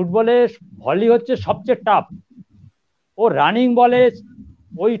ফুটবলে ভলি হচ্ছে সবচেয়ে টাফ। ও রানিং বলে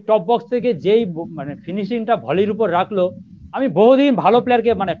ওই টপ বক্স থেকে যেই মানে ফিনিশিংটা ভলির উপর রাখলো, আমি বহুদিন ভালো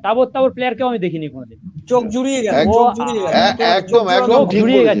প্লেয়ারকে মানে টাবর প্লেয়ারকেও আমি দেখিনি কোনোদিন। চোখ জুড়িয়ে গেছে, চোখ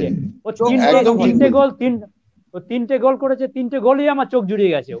জুড়িয়ে গেছে। ও 3টে গোল করেছে, 3টে গোলই আমার চোখ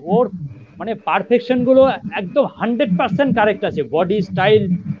জুড়িয়ে গেছে। ওর মানে পারফেকশন গুলো একদম 100% কারেক্ট আছে, বডি স্টাইল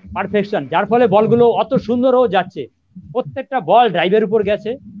পারফেকশন, যার ফলে বলগুলো অত সুন্দর ও যাচ্ছে। প্রত্যেকটা বল ড্রাইভের উপর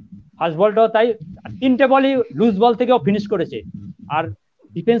গেছে, ফার্স্ট বলটাও তাই। 3টে বলই লুজ বল থেকেও ফিনিশ করেছে। আর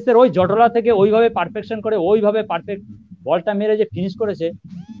ডিফেন্সের ওই জটলা থেকে ওইভাবে পারফেকশন করে, ওইভাবে পারফেক্ট বলটা মেরে যে ফিনিশ করেছে,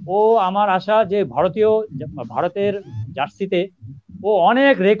 ও আমার আশা যে ভারতের জার্সিতে ও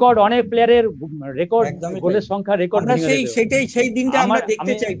অনেক রেকর্ড, অনেক প্লেয়ারের রেকর্ড, গোলের সংখ্যা রেকর্ড। সেই দিনটা আমরা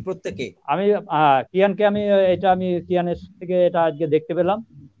দেখতে চাই প্রত্যেকে। আমি কিয়ানের থেকে এটা আজকে দেখতে পেলাম।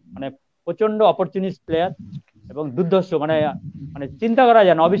 মানে প্রচন্ড অপরচুনিস্ট প্লেয়ার এবং দুর্ধর্ষ, মানে চিন্তা করা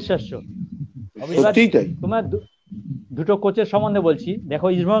যায় না, অবিশ্বাস্য। তোমার দুটো কোচের সম্বন্ধে বলছি, দেখো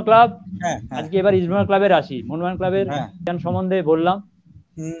ইস্টবেঙ্গল ক্লাব, আজকে এবার ইস্টবেঙ্গল ক্লাবের আসি। মোহনবাগান ক্লাবের কিয়ান সম্বন্ধে বললাম,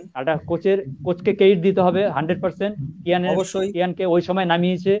 একটা কোচকে ক্রেডিট দিতে হবে 100%। কিয়ানকে ওই সময়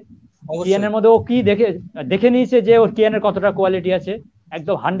নামিয়েছে, কিয়ানের মধ্যে ও কি দেখে নিয়েছে যে ওর কিয়ানের কতটা কোয়ালিটি আছে,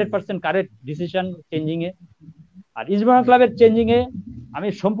 একদম 100% কারেক্ট ডিসিশন চেঞ্জিং এ। আর ইস্টবেঙ্গল ক্লাবের চেঞ্জিং এ আমি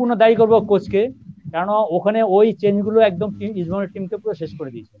সম্পূর্ণ দায়ী করবো কোচকে, কারণ ওখানে ওই চেঞ্জ গুলো একদম ইস্টবেঙ্গল টিমকে পুরো শেষ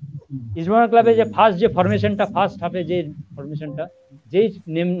করে দিয়েছে। ইস্টবেঙ্গল ক্লাবে যে ফার্স্ট হাফে যে ফরমেশনটা যেই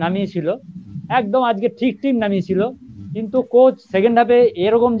নামিয়েছিল, একদম আজকে ঠিক টিম নামিয়েছিল, কিন্তু কোচ সেকেন্ড হাফে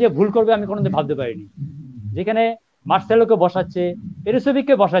এরকম যে ভুল করবে আমি কোনোদিন ভাবতে পারিনি। যেখানে মার্সেলোকে বসাচ্ছে,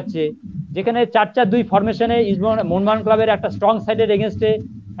 পেরিসোভিককে বসাচ্ছে, যেখানে 4-4-2 ফরমেশনে মোহনবাগান ক্লাবের একটা স্ট্রং সাইডের এগেনস্টে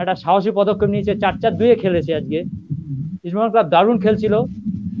একটা সাহসী পদক্ষেপ নিয়েছে, 4-4-2 খেলেছে আজকে। ইস্টবেঙ্গল ক্লাব দারুণ খেলছিল।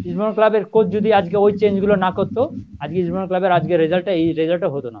 ইস্টবেঙ্গল ক্লাবের কোচ যদি আজকে ওই চেঞ্জ গুলো না করতো, আজকে ইস্টবেঙ্গল ক্লাবের আজকে এই রেজাল্টটা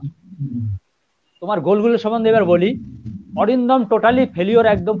হতো না। তোমার গোলগুলোর সম্বন্ধে এবার বলি। অরিন্দম টোটালি ফেলিওর,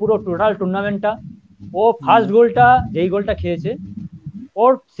 একদম পুরো টোটাল টুর্নামেন্টটা। ও ফার্স্ট গোলটা যেই গোলটা খেয়েছে,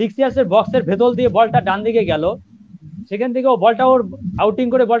 ওর 6 ইয়ার্সের বক্সের ভেতর দিয়ে বলটা ডান দিকে গেল, সেখান থেকে ও বলটা ওর আউটিং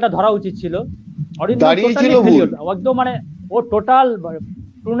করে বলটা ধরা উচিত ছিল। একদম মানে ও টোটাল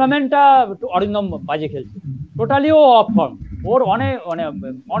টুর্নামেন্টটা অরিন্দম বাজে খেলছে, টোটালি ও অফ ফর্ম। ওর অনেক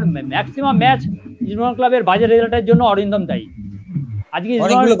ম্যাক্সিমাম ম্যাচ ইস্টবেঙ্গল ক্লাবের বাজে রেজাল্টের জন্য অরিন্দম দায়ী। আজকে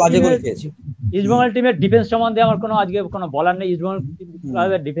ইস্টবেঙ্গল টিমের ডিফেন্স সম্বন্ধে আমার আজকে কোনো বলার নেই। ইস্টবেঙ্গল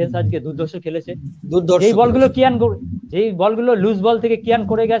ক্লাবের ডিফেন্স আজকে দুর্ধর্ষ খেলেছে। দুর্ধর্ষ যেই বলগুলো যেই বলগুলো লুজ বল থেকে কিয়ান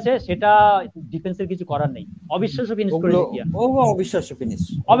করে গেছে সেটা ডিফেন্সের কিছু করার নেই। অবিশ্বাস্য ফিনিশ করেছে কিয়ান,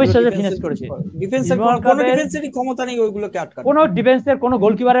 অবিশ্বাস্য ফিনিশ করেছে। ডিফেন্সের কোনো ডিফেন্সেরই ক্ষমতা নেই ওইগুলোকে আটকানোর, কোনো ডিফেন্সের কোনো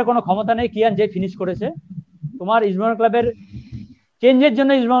গোলকিপারের কোনো ক্ষমতা নেই। কিয়ান যে ফিনিশ করেছে, তোমার ইস্টবেঙ্গল ক্লাবের চেঞ্জের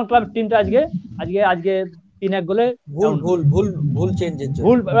জন্য ইস্টবেঙ্গল ক্লাব টিমটা আজকে 3-1 গোলে ভুল চেঞ্জের জন্য,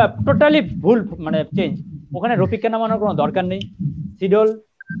 ভুল টোটালি ভুল, মানে চেঞ্জ। ওখানে রফিককে নামানোর কোনো দরকার নেই। সিডল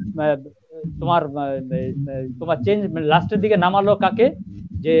তোমার চেঞ্জ লাস্টের দিকে নামালো কাকে,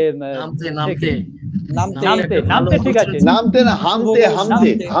 যে নামতে ঠিক আছে, নামতে না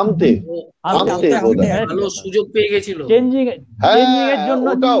হামতে ভালো সুযোগ পেয়ে গেছিল চেঞ্জিং এর জন্য।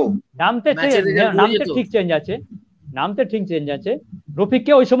 নামতে ঠিক চেঞ্জ আছে।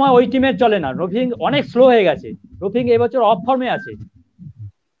 রফিককে ওই সময় ওই টিমের চলে না, রফিক অনেক স্লো হয়ে গেছে। রফিক এবছর অফ ফর্মে আছে,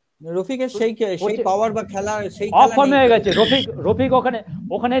 রফিকের সেই পাওয়ার বা খেলা সেই অফ ফর্মে হয়ে গেছে। রফিক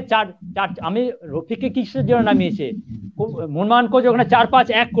ওখানে আমি রফিককে কিসের জন্য নামিয়েছে, মোহনবাগান কোচ ওখানে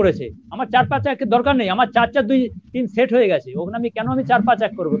 4-5-1 করেছে। আমার 4-5-1 দরকার নেই, আমার 4-4-2-3 সেট হয়ে গেছে। ওখানে আমি কেন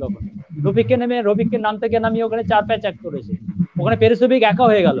 4-5-1 করবো? তখন রফিককে নাম থেকে নামিয়ে ওখানে 4-5-1 করেছে। ওখানে পেরেসোভিক একা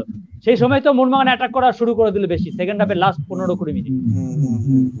হয়ে গেল। সেই সময় তো মোহনবাগান অ্যাটাক করা শুরু করে দিল বেশি, সেকেন্ড হাফের লাস্ট 15-20 মিনিট।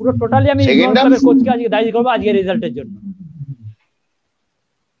 পুরো টোটালি আমি কোচকে আজকে দায়ী করবো আজকের রেজাল্টের জন্য।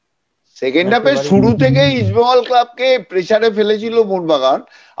 সেকেন্ড হাফে শুরু থেকে ইস্টবেঙ্গল ক্লাবকে প্রেসারে ফেলেছিল মোহনবাগান।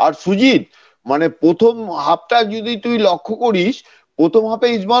 আর সুজিত, মানে প্রথম হাফটা যদি তুই লক্ষ্য করিস, প্রথম হাফে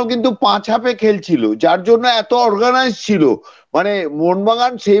ইস্টবেঙ্গল কিন্তু 5 হাফে খেলছিল, যার জন্য এত অর্গানাইজ ছিল। মানে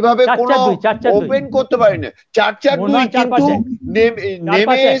মোহনবাগান সেইভাবে কোনো ওপেন করতে পারেনি। 4-4-2 কিন্তু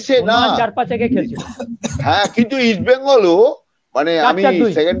নেমে এসে না, 4-5-1 খেলছিল। হ্যাঁ, কিন্তু ইস্টবেঙ্গলও মানে আমি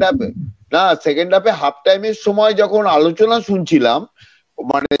সেকেন্ড হাফে হাফ টাইমের সময় যখন আলোচনা শুনছিলাম,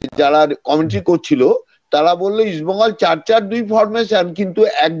 মানে যারা কমেন্ট্রি করছিল তারা বললো ইস্টবেঙ্গল 4-4-2 ফরমেশন, কিন্তু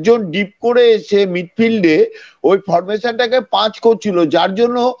একজন ডিপ করে এসে মিডফিল্ডে ওই ফরমেশনটাকে 5 করছিল, যার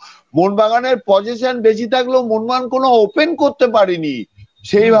জন্য মোহনবাগানের পজিশন বেশি থাকলেও মোহনবাগান কোনো ওপেন করতে পারেনি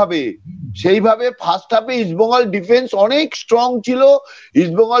সেইভাবে। ফার্স্ট হাফে ইস্টবেঙ্গল ডিফেন্স অনেক স্ট্রং ছিল,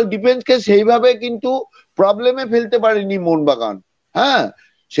 ইস্টবেঙ্গল ডিফেন্সকে সেইভাবে কিন্তু প্রবলেমে ফেলতে পারেনি মোহনবাগান। হ্যাঁ,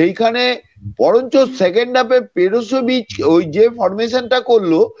 সেইখানে বরঞ্চ সেকেন্ড হাফে পেরোসোভিচ ওই যে ফরমেশনটা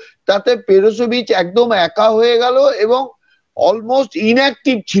করলো তাতে পেরোসোভিচ একদম একা হয়ে গেল এবং অলমোস্ট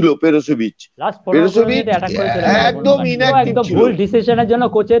ইনঅ্যাক্টিভ ছিল পেরোসোভিচ একদম ইনঅ্যাক্টিভ ছিল। ভুল ডিসিশনের জন্য,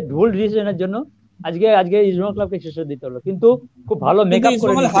 কোচের ভুল ডিসিশনের জন্য আজকে ইস্টবেঙ্গল ক্লাবকে শেষ দিতে হলো। কিন্তু খুব ভালো মেকআপ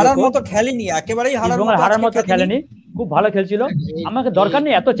করে হারার মতো খেলেনি, একেবারেই হারার মতো খেলেনি, খুব ভালো খেলছিল। আমাকে দরকার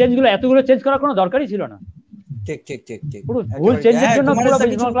নেই এতগুলো চেঞ্জ করার কোনো দরকারই ছিল না। ঠিক পুরো ভুল চেঞ্জের জন্য পুরো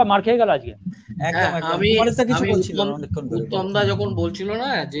ইস্টবেঙ্গল ক্লাব মার খেয়ে গেল আজকে। আমি উত্তমদা যখন বলছিল না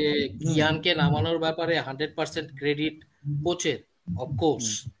যে কিয়ানকে নামানোর ব্যাপারে 100% ক্রেডিট কোচের, অফকোর্স,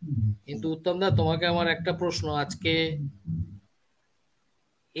 কিন্তু উত্তমদা তোমাকে আমার একটা প্রশ্ন, আজকে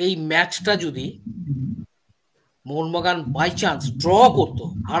এই ম্যাচটা যদি মোহনবাগান বাই চান্স ড্র করতো,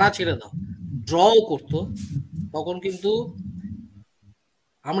 হারা ছেড়ে দাও, ড্রও করতো, তখন কিন্তু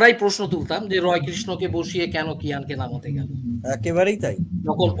আমরাই প্রশ্ন তুলতাম যে রয় কৃষ্ণকে বসিয়ে কেন কিয়ানকে নামাতে গেল। একেবারেই তাই।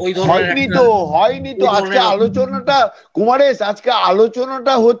 তখন ওই ধরনের হয়নি তো আজকে আলোচনাটা কুমারেশ, আজকে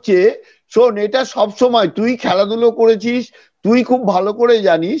আলোচনাটা হচ্ছে, শোন, এটা সব সময় তুই খেলাধুলো করেছিস, তুই খুব ভালো করে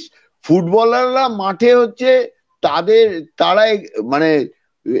জানিস, ফুটবলাররা মাঠে হচ্ছে তারা মানে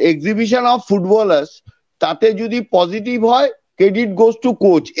এক্সিবিশন অফ ফুটবলার্স, তাতে যদি পজিটিভ হয় ক্রেডিট গোজ টু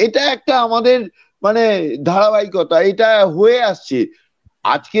কোচ। এটা একটা আমাদের মানে ধারাবাহিকতা, এটা হয়ে আসছে।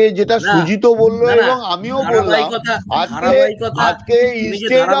 আজকে যেটা সুজিত বললো এবং আমিও বললাম, আজকে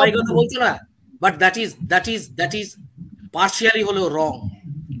বলছো না, বাট দ্যাট ইজ পার্শিয়ালি হলেও রং।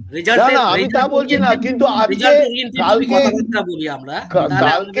 আমি তা বলছি না, কিন্তু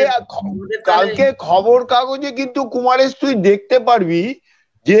কালকে খবর কাগজে কিন্তু কুমারেশ তুই দেখতে পারবি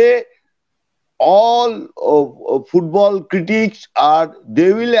যে all football critics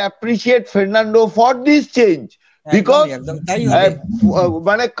they will appreciate Fernando for this change, because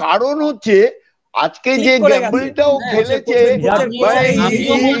মানে কারণ হচ্ছে আজকে যে গ্যাম্বলটাও খেলেছে,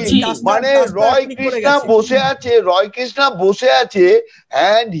 মানে রয় কৃষ্ণা বসে আছে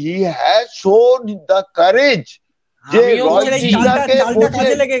and he has shown the courage যে রয় কৃষ্ণাকে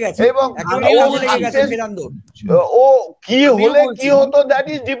এবং ও কি হলে কি হতো, that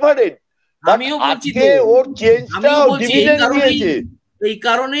is different। এই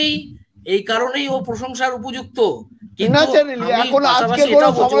কারণেই ও প্রশংসার উপযুক্ত।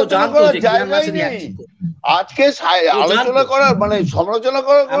 আজকে আলোচনা করার মানে সমালোচনা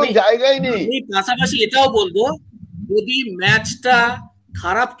করার কোনো জায়গাই নেই। পাশাপাশি এটাও বলবো, যদি ম্যাচটা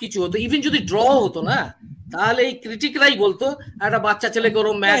খারাপ কিছু হতো, ইভেন যদি ড্র হতো না, তাহলে এই ক্রিটিকরাই বলতো একটা বাচ্চা ছেলেকে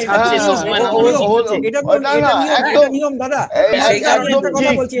ওরম ম্যাচ এটা হারছে নিয়ম, সবসময় এটা নিয়ম দাদা। আমি একটা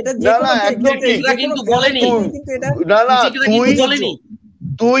কথা বলছি, এটা যে কোনো ক্রিটিকরা কিন্তু বলেনি, কিন্তু এটা ক্রিটিকরা কিন্তু বলেনি,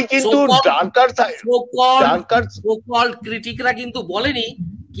 তুই কিন্তু ক্রিটিকরা কিন্তু বলেনি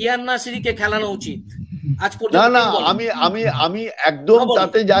কিয়ান নাসিরিকে খেলানো উচিত আজ না পর্যন্ত। না, আমি একদম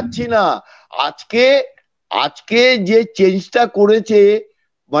তাতে যাচ্ছি না। আজকে যে চেঞ্জটা করেছে,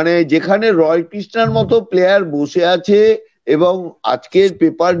 মানে যেখানে রয় কৃষ্ণার মতো প্লেয়ার বসে আছে, এবং আজকের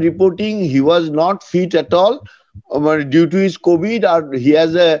paper reporting he was not fit at all, মানে due to his Covid, R he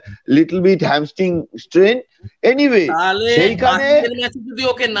has a little bit hamstring strain. Anyway, সেইখানে যদি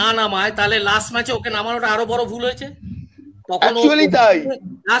ওকে না নামায় তাহলে লাস্ট ম্যাচে ওকে নামানোটা আরো বড় ভুল হয়েছে। অ্যাকচুয়ালি তাই,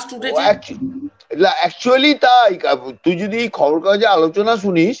 অ্যাকচুয়ালি তাই। তুই যদি খবর কাগজে আলোচনা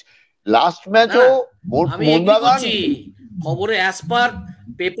শুনিস, লাস্ট ম্যাচও মোহনবাগান খবরে অ্যাজ পার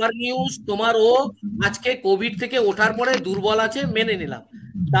পেপার নিউজ তোমার ও আজকে কোভিড থেকে ওঠার পরে দুর্বল আছে, মেনে নিলাম।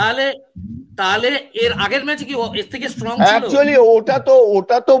 তাহলে এর আগের ম্যাচে কি এর থেকে স্ট্রং ছিল? অ্যাকচুয়ালি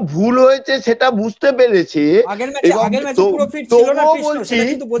ওটা তো ভুল হয়েছে, সেটা বুঝতে পেরেছে। এবং তবুও বলছি,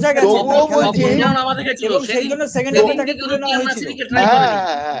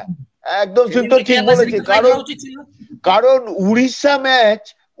 একদম কিন্তু ঠিক বলেছে। কারণ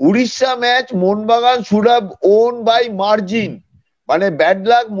Orissa match Mohun Bagan should have won by margin, মানে ব্যাড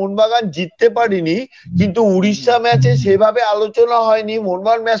লাক মোহনবাগান জিততে পারিনি, কিন্তু উড়িষ্যা ম্যাচে সেভাবে আলোচনা হয়নি।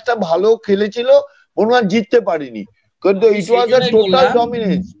 মোহনবাগান ম্যাচটা ভালো খেলেছিল, মোহনবাগান জিততে পারিনি, কিন্তু ইট ওয়াজ আ টোটাল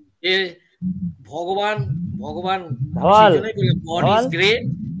ডমিনেন্স। ভগবান গড ইজ গ্রেট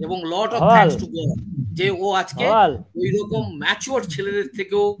এবং lot of thanks to god যে ও আজকে ওইরকম ম্যাচিওর ছেলেদের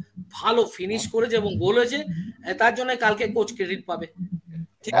থেকেও ভালো ফিনিশ করেছে এবং গোল হয়েছে। তার জন্য কালকে কোচ ক্রেডিট পাবে।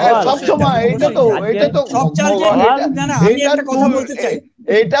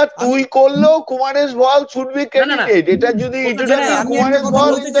 এটা তুই করলেও কুমারেশ বল শুড বি ক্রেডিটেড। এটা যদি কুমারেশ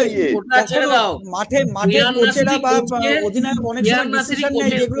বল মাঠে কোচেরা বা অধিনায়ক অনেক সময় ডিসিশন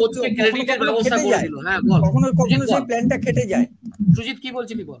নেয় যেগুলো কখনো সেই প্ল্যানটা কেটে যায়। সুজিত কি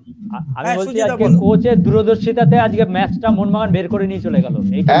বলছিলি বল? আমি বলছি আজকে কোচের দূরদর্শিতাতে আজকে ম্যাচটা মোহনবাগান বের করে নিয়ে চলে গেল।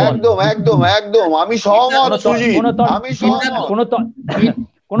 একদম আমি সহমত সুজিত, আমি সহমত।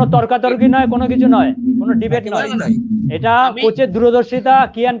 কোনো তর্কাতর্কি নয়, কোনো কিছু নয়, কোনো ডিবেট নয়, এটা কোচের দূরদর্শিতা।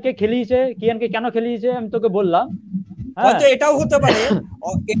 কিয়ানকে কেন খেলিয়েছে আমি তোকে বললাম। হয়তো এটাও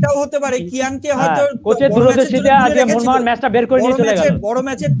হতে পারে কিয়ানকে হয়তো কোচের দূরদর্শিতা আজকে মোহনবাগান ম্যাচটা বের করে নিয়ে চলে গেল। বড়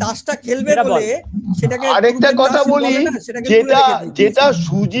ম্যাচে তাসটা খেলবে বলে সেটাকে। আরেকটা কথা বলি, যেটা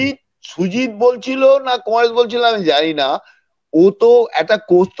সুজিত বলছিল না কুমারেশ বলছিল আমি জানি না, ও তো একটা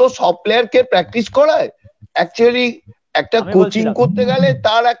কোচ তো সব প্লেয়ারকে প্র্যাকটিস করায়। অ্যাকচুয়ালি একটা কোচিং করতে গেলে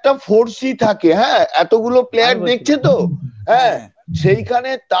তার একটা ফোর্সই থাকে, হ্যাঁ, এতগুলো প্লেয়ার দেখছে তো, হ্যাঁ,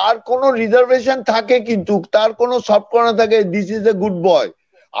 সেইখানে তার কোনো রিজার্ভেশন থাকে, কিন্তু তার কোনো সফট কর্নার থাকে, this is a good boy.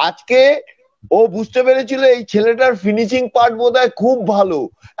 আজকে ও বুঝতে পেরেছিল এই ছেলেটার ফিনিশিং পার্ট বোধহয় খুব ভালো,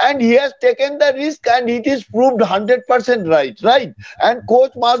 and he has taken the risk and it is proved 100% right, and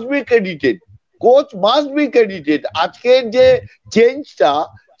coach must be credited. আজকের যে চেঞ্জটা,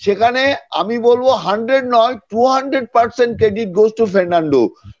 সেখানে আমি বলবো 100 নয় 200% credit goes to Fernando,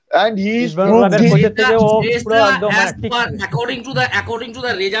 and he is proved according to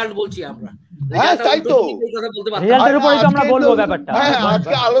the result বলছি আমরা। হ্যাঁ তাই তো, রেজাল্টের উপরেই তো আমরা বলবো ব্যাপারটা। হ্যাঁ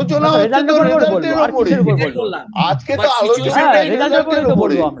আজকে আলোচনা হচ্ছে তো রেজাল্টের উপরে, আজকে তো আলোচনা রেজাল্টের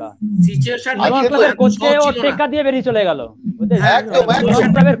উপরে আমরা। সিচুয়েশন কোচকে ও টেক্কা দিয়ে বেরিয়ে চলে গেল। একদম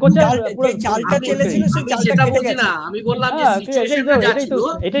চালটা চলেছিল, সেই চালটা কেটে গেছে। আমি বললাম যে সিচুয়েশনটা যাচ্ছিল,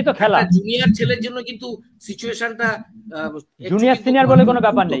 এটাই তো খেলা। জুনিয়র ছেলের জন্য কিন্তু সিচুয়েশনটা জুনিয়র সিনিয়র বলে কোনো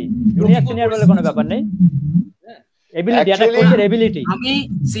ব্যাপার নেই, এবিলিটি, একটা কোচের এবিলিটি। আমি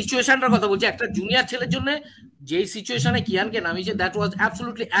সিচুয়েশনটার কথা বলছি, একটা জুনিয়র ছেলের জন্য যেই সিচুয়েশনে কিয়ানকে নামিয়েছে, that was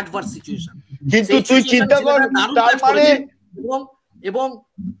absolutely adverse situation. কিন্তু তুই চিন্তা কর, তার মানে এবং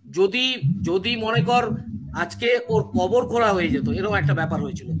যদি মনে কর আজকে ওর কবর খোলা হয়ে যেত, এরকম একটা ব্যাপার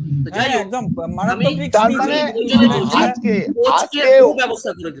হয়েছিল। তো যাই হোক, একদম তার মানে আজকে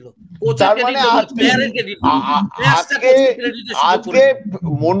ব্যবস্থা করে দিল। আজকে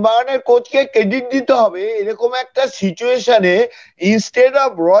মোহনবাগানের কোচকে ক্রেডিট দিতে হবে। এরকম একটা সিচুয়েশনে instead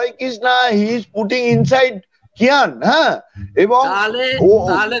of Roy Krishna he is putting inside Kiyan, হ্যাঁ, এবং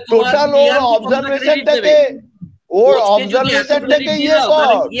টোটাল ওর অবজারভেশনটাকে ইয়ে কর।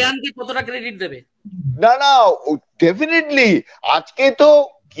 কিয়ানকে কতটা ক্রেডিট দেবে? না ডেফিনেটলি আজকে তো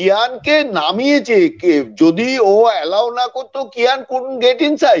কিয়ানকে নামিয়েছে, যদি ও অ্যালাউ না করতো কিয়ান কুডন্ট গেট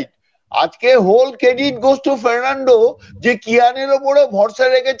ইনসাইড। আজকে whole credit goes to Fernando, যে কিয়ানের ওপরে ভরসা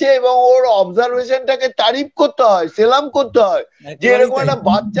রেখেছে এবং ওর অবজারভেশনটাকে তারিফ করতে হয়, সেলাম করতে হয়, যে এরকম একটা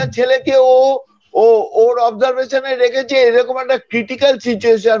বাচ্চা ছেলেকে ও ওর অবজারভেশনে রেখেছে এরকম একটা ক্রিটিক্যাল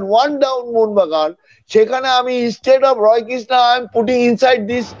সিচুয়েশন, 1 ডাউন মোহনবাগান, সেখানে আমি instead of Roy Krishna I am putting inside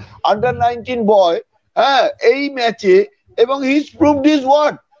this under 19 বয়, হ্যাঁ, এই ম্যাচে, এবং হিজ প্রুভড হিজ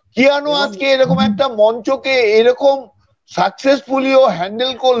ওয়ার্ড। কিয়ানো আজকে এরকম একটা মঞ্চকে এরকম সাকসেসফুলি ও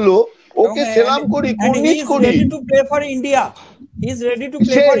হ্যান্ডেল করলো, ওকে সেলাম করি, কুর্নিশ করি।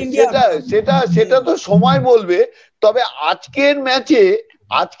 সেটা তো সময় বলবে। তবে আজকের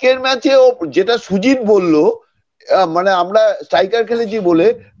ম্যাচে ও যেটা সুজিত বললো, মানে আমরা স্ট্রাইকার খেলেছি বলে,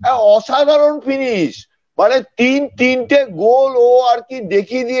 অসাধারণ ফিনিশ, মানে তিনটে গোল ও আর কি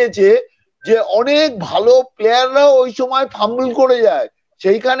দেখিয়ে দিয়েছে যে অনেক ভালো প্লেয়াররা ওই সময় ফাম্বল করে যায়,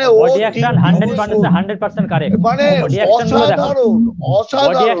 সেইখানে ও 100% কারেক্ট, মানে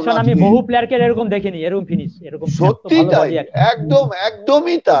অসাধারণ। আমি বহু প্লেয়ারকে এরকম দেখিনি, এরকম ফিনিশ, এরকম সত্যি তাই,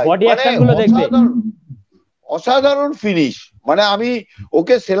 একদমই তাই, বডি অ্যাকশন গুলো দেখবে, অসাধারণ ফিনিশ। মানে আমি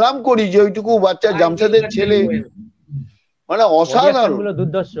ওকে সেলাম করি যে ওইটুকু বাচ্চা জামশেদের ছেলে, মানে অসাধারণ গুলো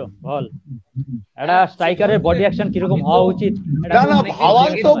দুর্দর্শ। বল একটা স্ট্রাইকারের বডি অ্যাকশন কিরকম হওয়া উচিত। না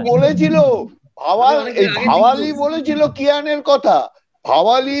ভাওয়াল তো বলেছিল, ভাওয়ালি বলেছিল কিয়ানের কথা।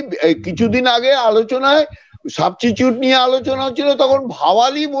 ভাওয়ালি কিছুদিন আগে আলোচনায় সাবস্টিটিউট নিয়ে আলোচনা হচ্ছিল, তখন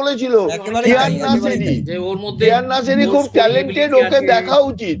ভাওয়ালি বলেছিল কিয়ান নাসেরি খুব ট্যালেন্টেড, ওকে দেখা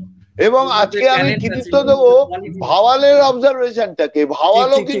উচিত। এবং আজকে আমি কৃতিত্ব দেবো ভাওয়ালের অবজারভেশনটাকে,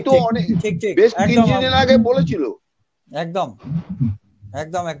 ভাওয়ালও কিন্তু অনেক বেশ কিছুদিন আগে বলেছিল। একদম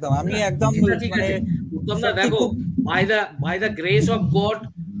আমি একদম দেখো, by the grace of god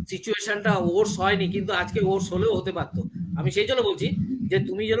সিচুয়েশনটা ওর্স হয়নি, কিন্তু আজকে ওর্স হলেও হতে পারতো। আমি সেই জন্য বলছি যে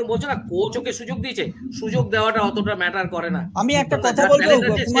তুমি যেরকম বলছো না কোচ ওকে সুযোগ দিয়েছে, সুযোগ দেওয়াটা অতটা ম্যাটার করে না। আমি একটা কথা বলবো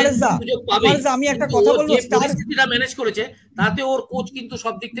আমি একটা কথা বলবো, পরিস্থিতিটা ম্যানেজ করেছে তাতে ওর কোচ কিন্তু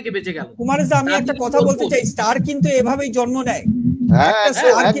সব দিক থেকে বেঁচে গেল। কুমারেশ, আমি একটা কথা বলতে চাই, স্টার কিন্তু এভাবেই জন্ম নেয়,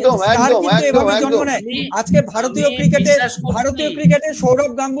 আজকে ভারতীয় ক্রিকেটে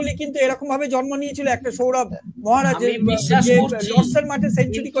সৌরভ গাঙ্গুলি কিন্তু এরকম ভাবে জন্ম নিয়েছিল, একটা সৌরভ মহারাজ লর্ডসের মাঠে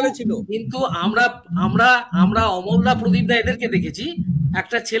সেঞ্চুরি করেছিল। কিন্তু আমরা অমলদা, প্রদীপ দা এদেরকে দেখেছি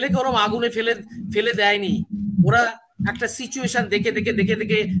একটা ছেলেকে ওরম আগুনে ফেলে দেয়নি, ওরা একটা সিচুয়েশন দেখে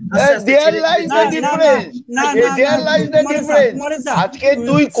আজকে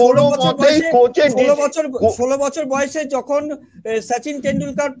তুই 16 বছর বয়সে যখন সচিন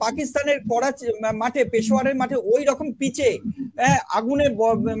টেন্ডুলকার পাকিস্তানের করাচি মাঠে, পেশোয়ারের মাঠে ওই রকম পিচে আগুনে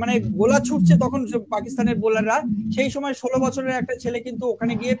মানে গোলা ছুটছে, তখন পাকিস্তানের বোলাররা, সেই সময় 16 বছরের একটা ছেলে কিন্তু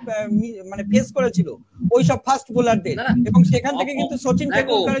ওখানে গিয়ে মানে ফেস করেছিল ওই সব ফাস্ট বোলারদের, এবং সেখান থেকে কিন্তু সচিন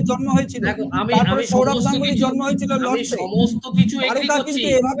টেন্ডুলকারের জন্ম হয়েছিল, তারপরে সৌরভ গাঙ্গুলির জন্ম হয়েছিল লর্ডসে। সমস্ত কিছু এগ্রি করছি,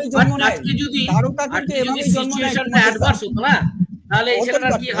 আজকে যদি সিচুয়েশনটা অ্যাডভার্স হতো না, তাহলে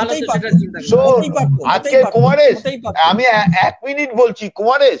সেটার কি হালত সেটা চিন্তা করো। আজকে কুমারেশ, আমি 1 মিনিট বলছি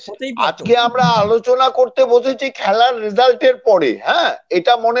কুমারেশ, আজকে আমরা আলোচনা করতে বসেছি খেলার রেজাল্টের পরে, হ্যাঁ,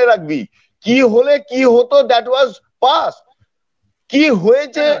 এটা মনে রাখবি, কি হলে কি হতো দ্যাট ওয়াজ পাস্ট, কি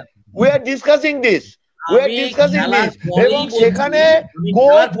হয়েছে উই আর ডিসকাসিং দিস, এবং সেখানে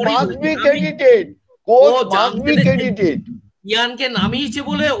কোচ মাস্ট বি ক্রেডিটেড, ইয়ানকে নামিয়েছে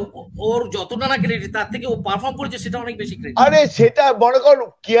বলে ওর যতটা না ক্রেডিট, তার থেকে ও পারফর্ম করেছে সেটা অনেক বেশি ক্রেডিট। আরে সেটা মনে কর,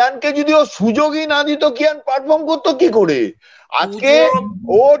 কিয়ানকে যদি ও সুযোগই না দিত, কিয়ান পারফর্ম করতো কি করে? আজকে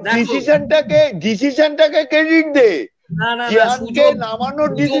ও ডিসিশনটাকে ক্রেডিট দে, কিয়ানকে নামানোর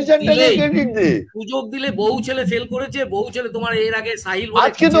ডিসিশনটাকে ক্রেডিট দে। সুযোগ দিলে বহু ছেলে ফেল করেছে, বহু ছেলে তোমার এর আগে সাহিল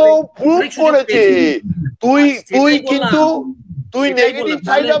আজকে তো প্রুভ করেছে। তুই কিন্তু তুই negative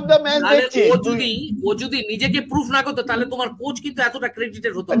side of the match দেখছিস। ও যদি নিজেকে প্রুফ না করতো তাহলে তোমার কোচ কিন্তু এতটা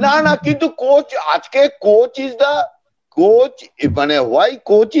ক্রেডিটেড হতো না, কিন্তু কোচ আজকে কোচ ইজ দ্য কোচ, মানে why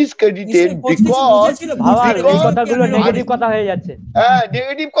coach is credited because এই কথাগুলো নেগেটিভ কথা হয়ে যাচ্ছে। হ্যাঁ,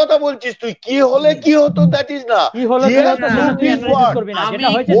 নেগেটিভ কথা বলছিস তুই, কি হলে কি হতো দ্যাট ইজ না, কি হলো কি হতো তুই অ্যানালাইসিস করবি না, যেটা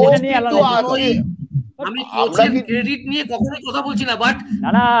হয়েছে সেটা নিয়ে অ্যানালাইসিস করবি। আমি কোচের ক্রেডিট নিয়ে কখনোই কথা বলছি না, বাট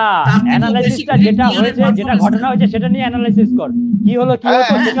না অ্যানালাইসিসটা যেটা হয়েছে, যেটা ঘটনা হয়েছে সেটা নিয়ে অ্যানালাইসিস কর, কি হলো কি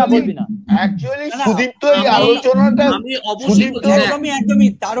হতো সেটা বলবি না। অ্যাকচুয়ালি সুদীপ্ত এই আলোচনাটা আমি অবশ্যই একদমই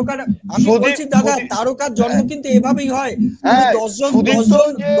তারকার, আমি বলছি দাদা, তারকার জন্ম কিন্তু এভাবেই হয়,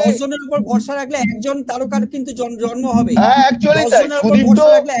 10 জনের উপর ভরসা রাখলে একজন তারকার কিন্তু জন্ম হবে, 10 জনের উপর ভরসা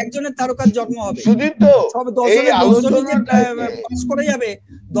রাখলে একজনের তারকার জন্ম হবে। সুদীপ্ত সব 10 জনই যে পাস করে যাবে,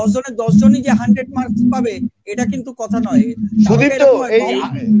 10 জনের 10 জনই যে 100 মার্কস পাবে, এটা কিন্তু কথা নয়। সুদীপ্ত এই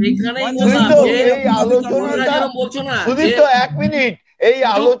আলোচনাটা, সুদীপ্ত 1 মিনিট, এই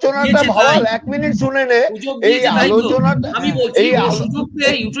আলোচনাটা ভাওয়াল 1 মিনিট শুনে নে। এই আলোচনাটা আমি বলছি সুযোগকে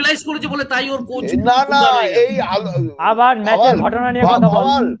ইউটিলাইজ করেছে বলে তাই ওর কোচ না এই আবার ম্যাচের ঘটনা নিয়ে কথা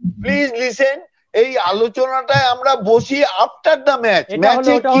বল। প্লিজ লিসেন, এই আলোচনাটায় আমরা বসি আফটার দ্য ম্যাচ,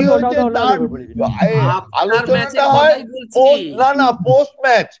 ম্যাচে কি হয়েছে তার আলোচনাটা হয় না পোস্ট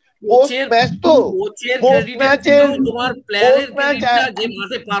ম্যাচ। পোস্ট ম্যাচ তো পোস্ট ম্যাচে তোমার প্লেয়ারের ক্রেডিটটা যে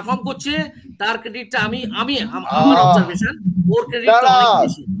মাঠে পারফর্ম করছে তার ক্রেডিটটা আমি আমার অবজারভেশন ওর ক্রেডিটটা অনেক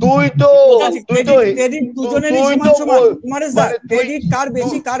বেশি। তুই তো ক্রেডিট দুজনেরই সমান সমান। কুমারেশ দা, ক্রেডিট কার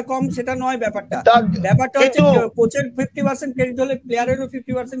বেশি কার কম সেটা নয় ব্যাপারটা। ব্যাপারটা হচ্ছে কোচের 50% ক্রেডিট হলে প্লেয়ারেরও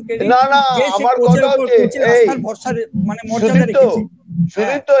 50% ক্রেডিট। না না আমার কথা হচ্ছে এই ভরসা মানে মর্যাদা রেখেছে।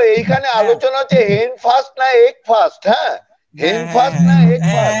 শুনি তো এইখানে আলোচনা হচ্ছে হেন ফার্স্ট না এগ ফার্স্ট। হ্যাঁ হেন ফার্স্ট না এগ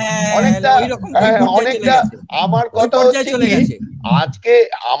ফার্স্ট অনেকটা আমার কথা হচ্ছে কি আজকে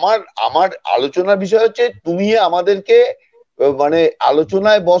আমার আলোচনার বিষয় হচ্ছে তুমি আমাদেরকে মানে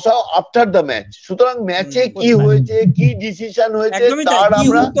আলোচনায় বসাও আফটার দ্য ম্যাচ। সুতরাং ম্যাচে কি হয়েছে কি ডিসিশন হয়েছে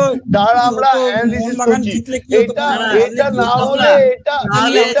তার আমরা অ্যানালিসিস করছি। এটা না হলে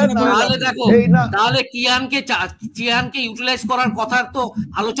তাহলে কিয়ানকে ইউটিলাইজ করার কথা তো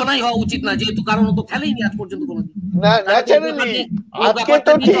আলোচনাই হওয়া উচিত না, যেহেতু কারণ তো খেলেইনি আজ পর্যন্ত কোনোদিন। না ন্যাচারালি আজকে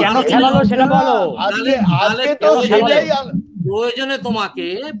তো ঠিক কেন খেলালো সেটা বলো। আজকে তো সেটাই প্রয়োজনে তোমাকে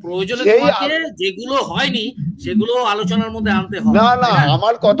যেগুলো হয়নি সেগুলো আলোচনার মধ্যে আনতে হবে। না না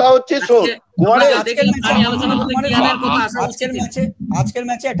আমার কথা হচ্ছে শোন আজকের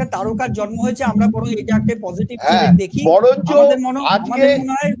ম্যাচে একটা তারকার জন্ম হয়েছে, আমরা বরং এটাকে পজিটিভ দেখি। বরঞ্চ আমাদের মনে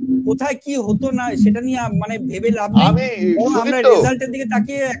হয় কোথায় কি হতো না সেটা নিয়ে মানে ভেবে লাভ নেই। আমরা রেজাল্টের দিকে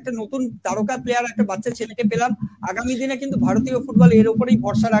তাকিয়ে একটা নতুন তারকা প্লেয়ার একটা বাচ্চা ছেলেকে পেলাম। আগামী দিনে কিন্তু ভারতীয় ফুটবল এর উপরেই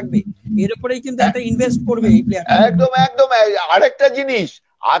ভরসা রাখবে, এর উপরেই কিন্তু একটা ইনভেস্ট করবে এই প্লেয়ার। একদম একদম। আরেকটা জিনিস,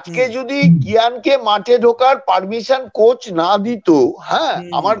 আজকে যদি কিয়ানকে মাঠে ঢোকার পারমিশন কোচ না দিত, হ্যাঁ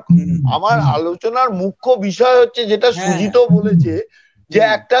আমার আলোচনার মুখ্য বিষয় হচ্ছে যেটা সুজিত বলেছে যে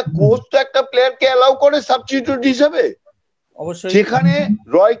একটা কোচ তো একটা প্লেয়ারকে অ্যালাউ করে সাবস্টিটিউট হিসেবে। অবশ্যই সেখানে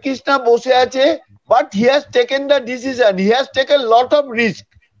রয় কৃষ্ণা বসে আছে, but he has taken the decision, he has taken lot of risk.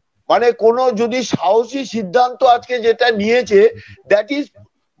 মানে কোনো যদি সাহসী সিদ্ধান্ত আজকে যেটা নিয়েছে দ্যাট ইজ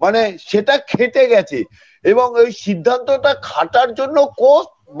মানে সেটা খেটে গেছে, এবং ওই সিদ্ধান্তটা খাটার জন্য coach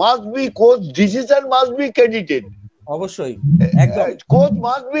must be coach decision must be credited. অবশ্যই একদম কোচ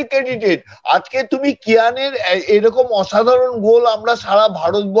মাস্ট বি ক্রেডিটেড। আজকে তুমি কিয়ানের এরকম অসাধারণ গোল আমরা সারা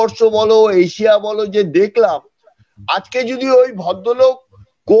ভারতবর্ষ বলো এশিয়া বলো যে দেখলাম, আজকে যদি ওই ভদ্রলোক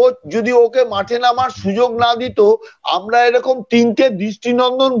কোচ যদি ওকে মাঠে নামার সুযোগ না দিত আমরা এরকম 3টে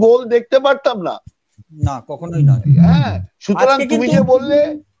দৃষ্টিনন্দন গোল দেখতে পারতাম না। না কখনোই নয়। হ্যাঁ সুতরাং তুমি যে বললে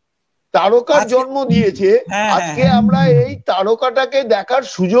তারকার জন্ম দিয়েছে, আজকে আমরা এই তারকাটাকে দেখার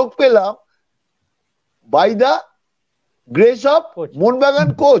সুযোগ পেলাম by the grace of Mohun Bagan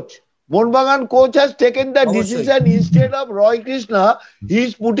coach. Mohun coach has taken the decision instead of Roy Krishna, he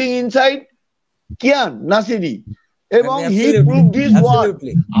is putting inside Kian Nasiri এবং he proved his worth.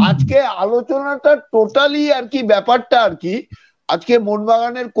 আজকে আলোচনাটা টোটালি আর কি ব্যাপারটা আর কি আজকে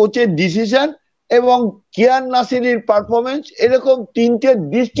মোহনবাগানের কোচের ডিসিশন এবং কিয়ান নাসিরির পারফরমেন্স, এরকম 3টে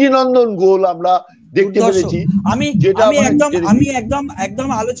দৃষ্টিনন্দন গোল আমরা দেখতে পেরেছি। আমি একদম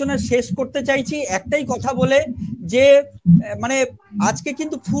আলোচনা শেষ করতে চাইছি একটাই কথা বলে যে মানে আজকে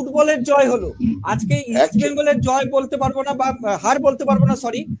কিন্তু ফুটবলের জয় হলো। আজকে ইস্ট বেঙ্গলের জয় বলতে পারবো না বা হার বলতে পারবো না,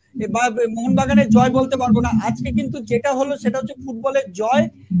 সরি, বা মোহনবাগানের জয় বলতে পারবো না। আজকে কিন্তু যেটা হলো সেটা হচ্ছে ফুটবলের জয়,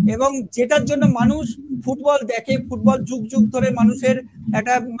 এবং যেটার জন্য মানুষ ফুটবল দেখে। ফুটবল যুগ যুগ ধরে মানুষের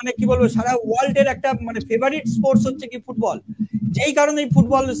একটা মানে কি বলবো সারা ওয়ার্ল্ডের একটা মানে ফেভারিট স্পোর্টস হচ্ছে কি ফুটবল। যেই কারণে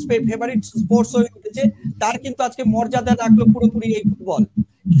ফুটবল ফেভারিট স্পোর্টস হয়ে উঠেছে তার কিন্তু আজকে মর্যাদা রাখলো পুরোপুরি এই ফুটবল।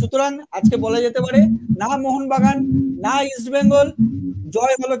 সুতরাং আজকে বলা যেতে পারে না মোহনবাগান না ইস্ট বেঙ্গল,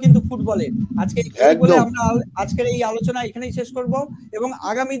 জয় হলো কিন্তু ফুটবলের। আজকে বলে আমরা আজকের এই আলোচনা এখানেই শেষ করব, এবং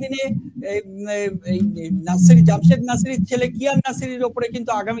আগামী দিনে নাসিরি জামশেদ নাসিরির ছেলে কিয়ান নাসিরির উপরে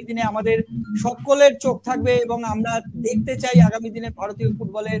কিন্তু আগামী দিনে আমাদের সকলের চোখ থাকবে, এবং আমরা দেখতে চাই আগামী দিনে ভারতীয়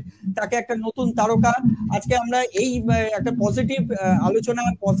ফুটবলের তাকে একটা নতুন তারকা। আজকে আমরা এই একটা পজিটিভ আলোচনা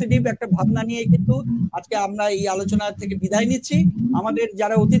পজিটিভ একটা ভাবনা নিয়ে কিন্তু আজকে আমরা এই আলোচনা থেকে বিদায় নিচ্ছি। আমাদের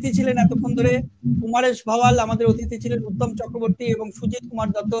যারা অতিথি ছিলেন এতক্ষণ ধরে, কুমারেশ ভাওয়াল আমাদের অতিথি ছিলেন, উত্তম চক্রবর্তী এবং সুজিত কুমার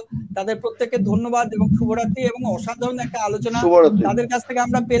দত্ত, তাদের প্রত্যেককে ধন্যবাদ এবং শুভরাত্রি। এবং অসাধারণ একটা আলোচনা তাদের কাছ থেকে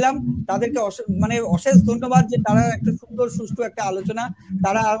আমরা পেলাম, তাদেরকে মানে অশেষ ধন্যবাদ যে তারা একটা সুন্দর সুষ্ঠু একটা আলোচনা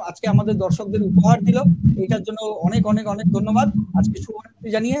তারা আজকে আমাদের দর্শকদের উপহার দিল। এটার জন্য অনেক অনেক অনেক ধন্যবাদ। আজকে শুভরাত্রি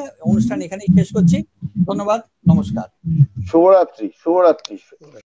জানিয়ে অনুষ্ঠান এখানেই শেষ করছি। ধন্যবাদ, নমস্কার, শুভরাত্রি।